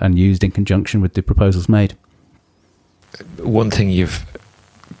and used in conjunction with the proposals made. One thing you've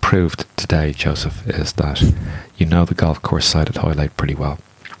proved today, Joseph, is that the golf course site at Hoylake pretty well.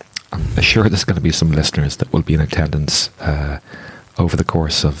 I'm sure there's going to be some listeners that will be in attendance over the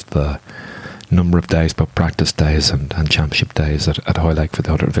course of the number of days, both practice days and championship days at Hoylake for the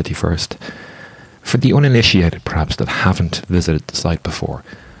 151st. For the uninitiated, perhaps, that haven't visited the site before,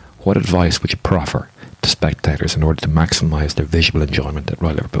 what advice would you proffer to spectators in order to maximise their visual enjoyment at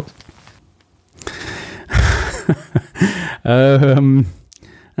Royal Liverpool?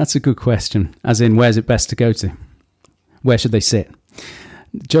 That's a good question. As in, where's it best to go to? Where should they sit?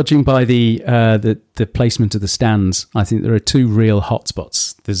 Judging by the placement of the stands, I think there are two real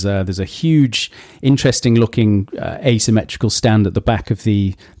hotspots. There's a huge, interesting looking asymmetrical stand at the back of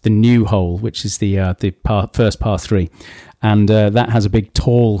the new hole, which is the first par 3. And that has a big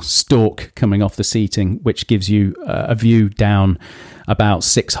tall stalk coming off the seating, which gives you a view down about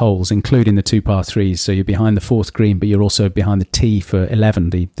 6 holes, including the 2 par 3s. So you're behind the 4th green, but you're also behind the tee for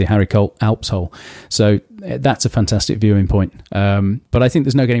 11, the Harry Colt Alps hole. So that's a fantastic viewing point. But I think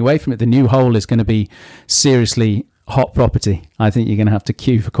there's no getting away from it. The new hole is going to be seriously hot property. I think you're going to have to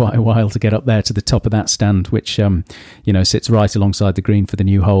queue for quite a while to get up there to the top of that stand, which sits right alongside the green for the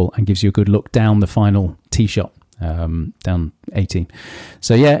new hole and gives you a good look down the final tee shot. down 18.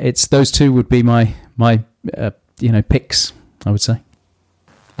 So yeah, it's those two would be my picks, I would say.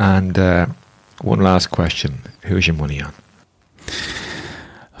 And one last question: who's your money on?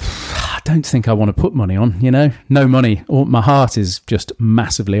 I don't think I want to put money on, no money. My heart is just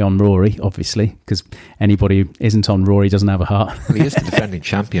massively on Rory, obviously, because anybody who isn't on Rory doesn't have a heart. Well, he is the defending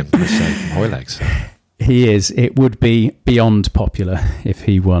champion, per se, from Hoylake. So. He is. It would be beyond popular if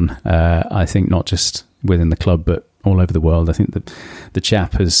he won. I think not just within the club, but all over the world. I think that the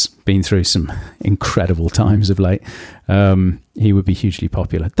chap has been through some incredible times of late. He would be hugely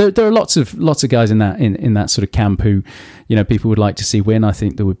popular. There are lots of guys in that sort of camp who, people would like to see win. I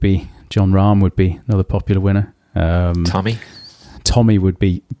think there would be John Rahm would be another popular winner. Tommy would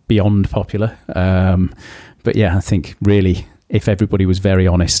be beyond popular. But yeah, I think really, if everybody was very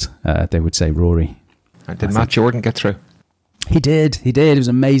honest, they would say Rory. And did Matt Jordan get through? He did. It was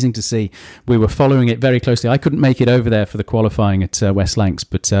amazing to see. We were following it very closely. I couldn't make it over there for the qualifying at West Lancs,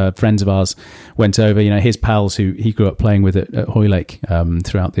 but friends of ours went over. His pals who he grew up playing with at Hoylake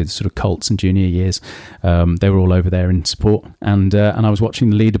throughout the sort of Colts and junior years, they were all over there in support. And I was watching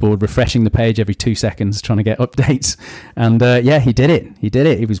the leaderboard, refreshing the page every 2 seconds, trying to get updates. And he did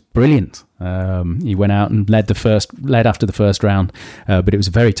it. He was brilliant. He went out and led after the first round, but it was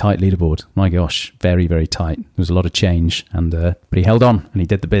a very tight leaderboard. My gosh, very, very tight. There was a lot of change, but he held on and he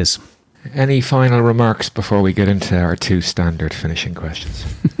did the biz. Any final remarks before we get into our two standard finishing questions?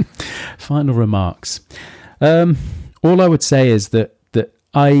 Final remarks. All I would say is that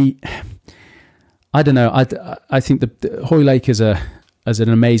I don't know. I think that Hoylake as an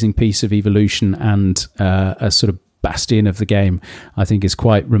amazing piece of evolution and a sort of bastion of the game, I think is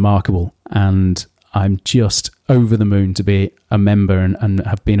quite remarkable, and I'm just over the moon to be a member and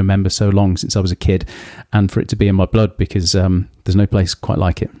have been a member so long, since I was a kid, and for it to be in my blood, because there's no place quite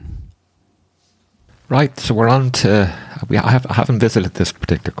like it. Right, so we're on to... I haven't visited this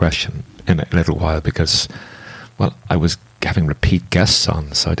particular question in a little while because, well, I was having repeat guests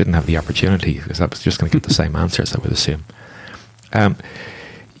on, so I didn't have the opportunity, because I was just going to get the same answers, I would assume.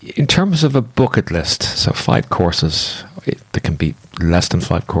 In terms of a bucket list, so 5 courses, there can be less than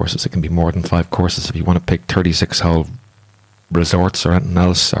 5 courses, it can be more than 5 courses. If you want to pick 36-hole resorts or anything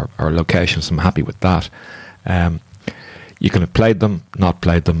else, or locations, I'm happy with that. You can have played them, not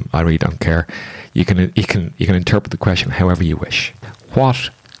played them, I really don't care. You can interpret the question however you wish. What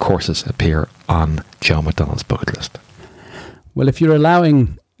courses appear on Joe McDonnell's bucket list? Well, if you're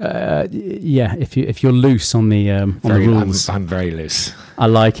allowing... if you're loose on the rules, I'm very loose. I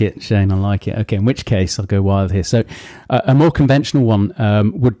like it, Shane. I like it. Okay, in which case I'll go wild here. So, a more conventional one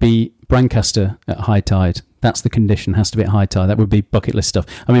would be Brancaster at high tide. That's the condition. Has to be at high tide. That would be bucket list stuff.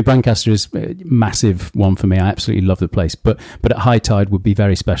 I mean, Brancaster is a massive one for me. I absolutely love the place, but at high tide would be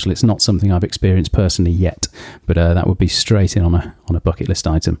very special. It's not something I've experienced personally yet, but that would be straight in on a bucket list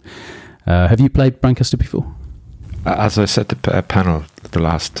item. Have you played Brancaster before? As I said to the panel,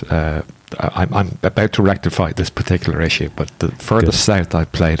 I'm about to rectify this particular issue, but the furthest south I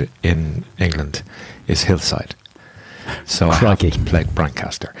played in England is Hillside. So I haven't played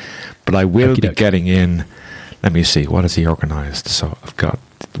Brancaster. But I will be getting in, let me see, what has he organised? So I've got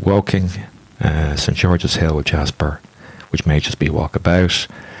Woking, St George's Hill with Jasper, which may just be walkabout,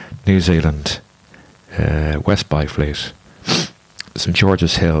 New Zealand, West Byfleet, St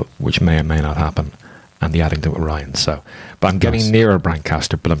George's Hill, which may or may not happen, and the Addington with Ryan. So, but I'm getting nearer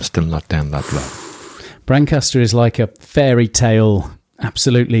Brancaster, but I'm still not down that low. Brancaster is like a fairy tale,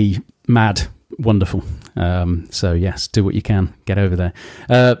 absolutely mad, wonderful. So yes, do what you can, get over there.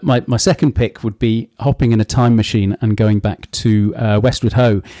 My second pick would be hopping in a time machine and going back to Westward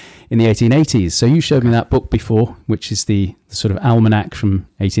Ho in the 1880s. So you showed me that book before, which is the sort of almanac from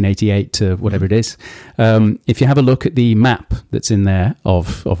 1888 to whatever it is. If you have a look at the map that's in there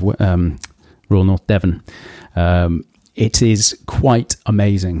of Royal North Devon, it is quite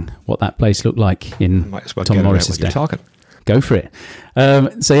amazing what that place looked like in Tom Morris's day. Go for it.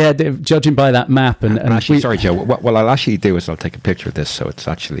 So yeah, judging by that map, and actually, sorry, Joe. What I'll actually do is I'll take a picture of this, so it's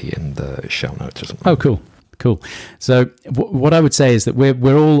actually in the show notes or something. Oh, cool. So what I would say is that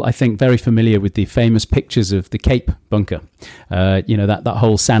we're all, I think, very familiar with the famous pictures of the Cape bunker. That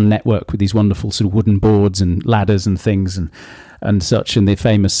whole sand network with these wonderful sort of wooden boards and ladders and things and such, and the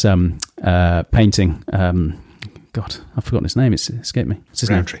famous painting. God, I've forgotten his name. It's escaped me. What's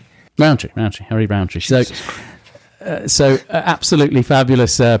his name? Rowntree. Harry Rowntree. So absolutely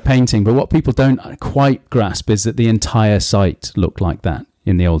fabulous painting. But what people don't quite grasp is that the entire site looked like that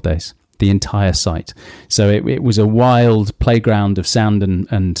in the old days. The entire site. So it was a wild playground of sand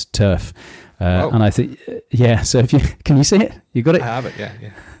and turf. And I think, so can you see it? You got it? I have it, yeah.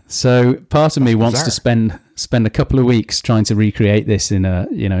 So part of me wants bizarre. to spend a couple of weeks trying to recreate this in a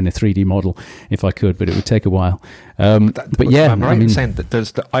 3D model if I could, but it would take a while. But yeah, I'm right in saying that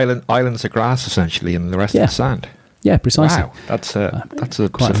there's the islands of grass essentially, and the rest is sand. Yeah, precisely. Wow, that's a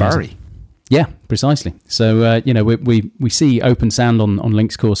quite safari. amazing. Yeah, precisely. So, we see open sand on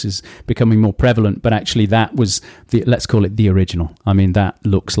links courses becoming more prevalent, but actually that was, let's call it the original. I mean, that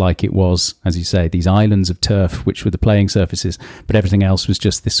looks like it was, as you say, these islands of turf, which were the playing surfaces, but everything else was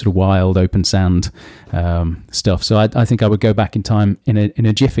just this sort of wild open sand stuff. So I think I would go back in time in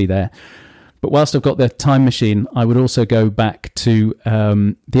a jiffy there. But whilst I've got the time machine, I would also go back to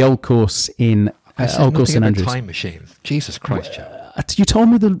the old course in Old Course St Andrews. Time machine. Jesus Christ, Joe. You told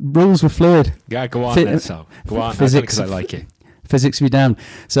me the rules were fluid. Yeah, go on then, so. Go on, physics, because I like it. Physics be damned.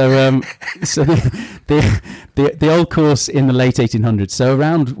 So, so the old course in the late 1800s. So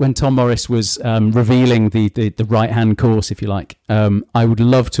around when Tom Morris was revealing the right-hand course, if you like, I would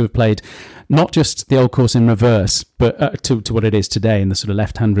love to have played not just the old course in reverse, but to what it is today in the sort of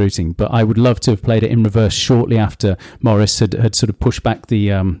left-hand routing. But I would love to have played it in reverse shortly after Morris had sort of pushed back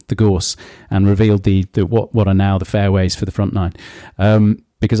the course and revealed the what are now the fairways for the front nine.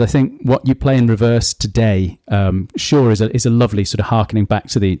 Because I think what you play in reverse today, sure, is a lovely sort of harkening back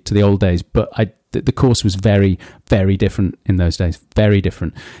to the old days. But the course was very, very different in those days. Very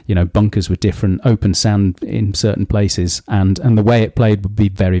different. Bunkers were different, open sand in certain places, and the way it played would be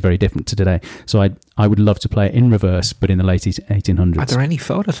very, very different to today. So I would love to play it in reverse, but in the late 1800s. Are there any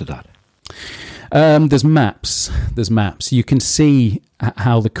photos of that? There's maps. You can see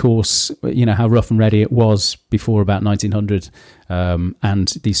how the course, how rough and ready it was before about 1900, and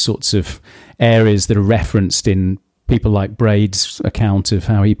these sorts of areas that are referenced in people like Braid's account of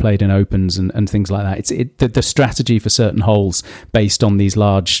how he played in opens and things like that. It's the strategy for certain holes based on these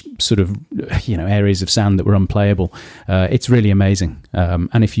large sort of areas of sand that were unplayable. It's really amazing.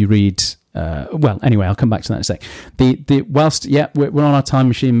 And if you read. Anyway, I'll come back to that in a sec. We're on our time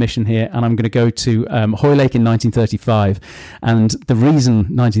machine mission here, and I'm going to go to Hoylake in 1935. And the reason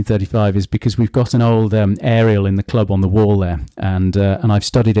 1935 is because we've got an old aerial in the club on the wall there, and I've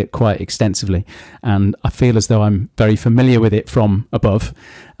studied it quite extensively, and I feel as though I'm very familiar with it from above.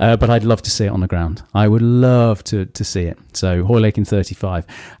 But I'd love to see it on the ground. I would love to see it. So Hoylake in 35,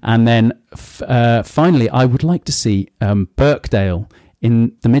 and then finally, I would like to see Birkdale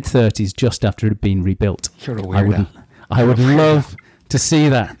in the mid-30s, just after it had been rebuilt. You're a weirdo. I would love to see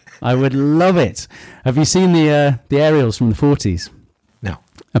that. I would love it. Have you seen the aerials from the 40s? No.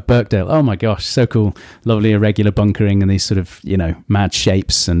 At Birkdale. Oh my gosh, so cool. Lovely irregular bunkering and these sort of, mad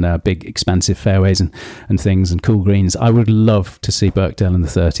shapes and big expansive fairways and things and cool greens. I would love to see Birkdale in the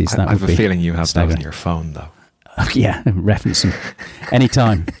 30s. I have a feeling you have that on your phone, though. Yeah, reference them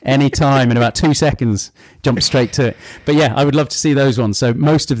anytime, in about 2 seconds, jump straight to it. But yeah, I would love to see those ones. So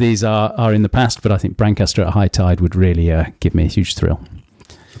most of these are in the past, but I think Brancaster at high tide would really give me a huge thrill.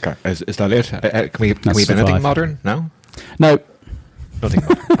 Okay, is that it? Can we have anything modern? No? No. Nothing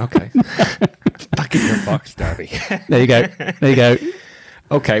modern, okay. Back in your box, Darby. There you go.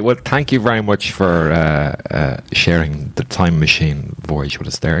 Okay, well, thank you very much for sharing the time machine voyage with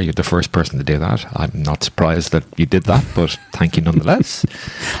us there. You're the first person to do that. I'm not surprised that you did that, but thank you nonetheless.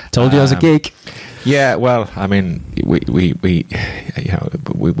 Told you I was a geek. Yeah, well, I mean, we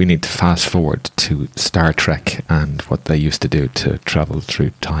need to fast forward to Star Trek and what they used to do to travel through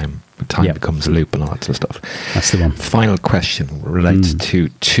time. Time becomes a loop and all that sort of stuff. That's the one. Final question relates to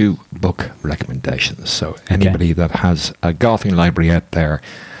 2 book recommendations. So anybody that has a golfing library out there,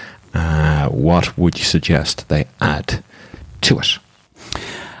 what would you suggest they add to it?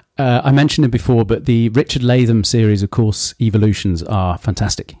 I mentioned it before, but the Richard Latham series of course evolutions are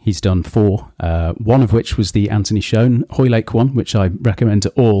fantastic. He's done 4, one of which was the Anthony Schoen Hoylake one, which I recommend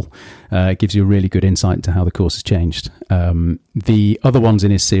to all. It gives you a really good insight into how the course has changed. The other ones in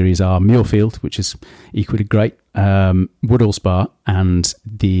his series are Muirfield, which is equally great, Woodall Spa, and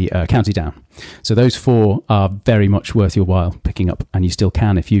the County Down. So those 4 are very much worth your while picking up, and you still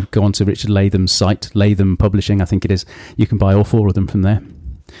can. If you go onto Richard Latham's site, Latham Publishing, I think it is, you can buy all 4 of them from there.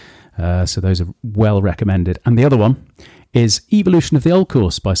 So those are well recommended. And the other one is Evolution of the Old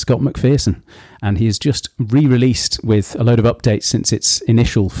Course by Scott McPherson. And he has just re-released with a load of updates since its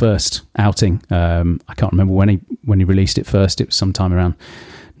initial first outing. I can't remember when he released it first. It was sometime around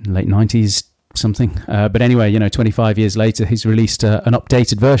late 90s something. But anyway, 25 years later, he's released an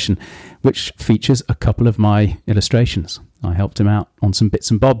updated version, which features a couple of my illustrations. I helped him out on some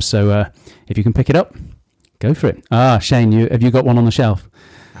bits and bobs. So if you can pick it up, go for it. Shane, have you got one on the shelf?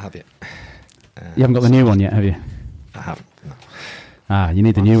 Have you? You haven't got the new one yet, have you? I haven't, no. You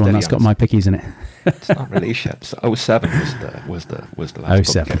need the new one. That's got my pickies in it. It's not released yet. So 07 was the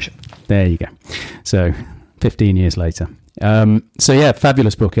last 07. publication. There you go. So 15 years later. So yeah,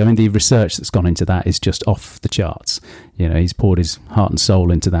 fabulous book. I mean, the research that's gone into that is just off the charts. You know, he's poured his heart and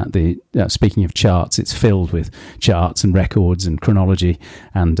soul into that. Speaking of charts, it's filled with charts and records and chronology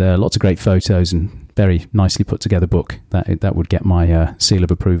and lots of great photos and very nicely put together book. That would get my seal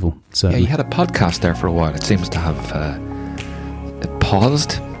of approval. So yeah, you had a podcast there for a while. It seems to have it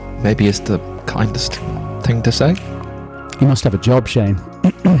paused. Maybe it's the kindest thing to say. You must have a job, Shane.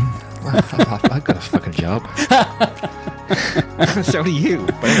 I've got a fucking job. So do you.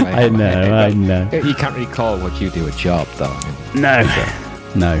 But anyway, I know. You can't really call what you do a job, though. I mean,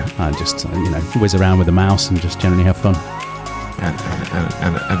 No, I just whiz around with a mouse and just generally have fun. And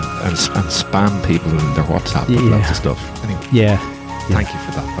spam people in their WhatsApp with lots of stuff. Anyway, yeah. Thank you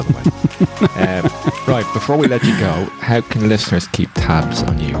for that, by the way. Right, before we let you go, how can listeners keep tabs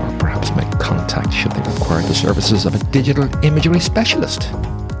on you or perhaps make contact should they require the services of a digital imagery specialist?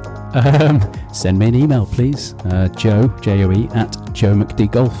 Send me an email, please. Joe, J-O-E, at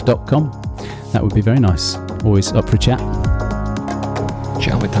joemcdgolf.com. That would be very nice. Always up for a chat.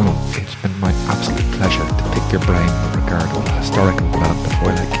 Joe McDonald, it's been my absolute pleasure to pick your brain with regard to the historical development of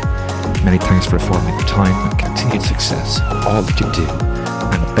Hoylake. Many thanks for affording me the time and continued success in all that you do,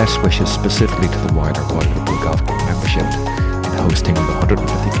 and best wishes specifically to the wider Hoylake Golf Club membership in hosting the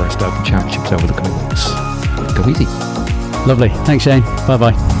 151st Open Championships over the coming weeks. Go easy. Lovely. Thanks, Shane.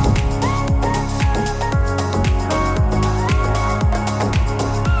 Bye-bye.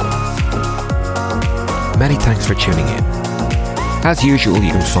 Many thanks for tuning in. As usual,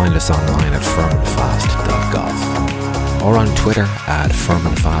 you can find us online at firmandfast.golf or on Twitter at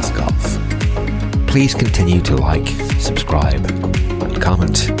firmandfastgolf. Please continue to like, subscribe and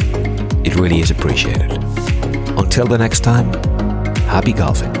comment. It really is appreciated. Until the next time, happy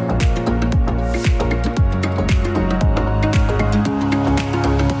golfing.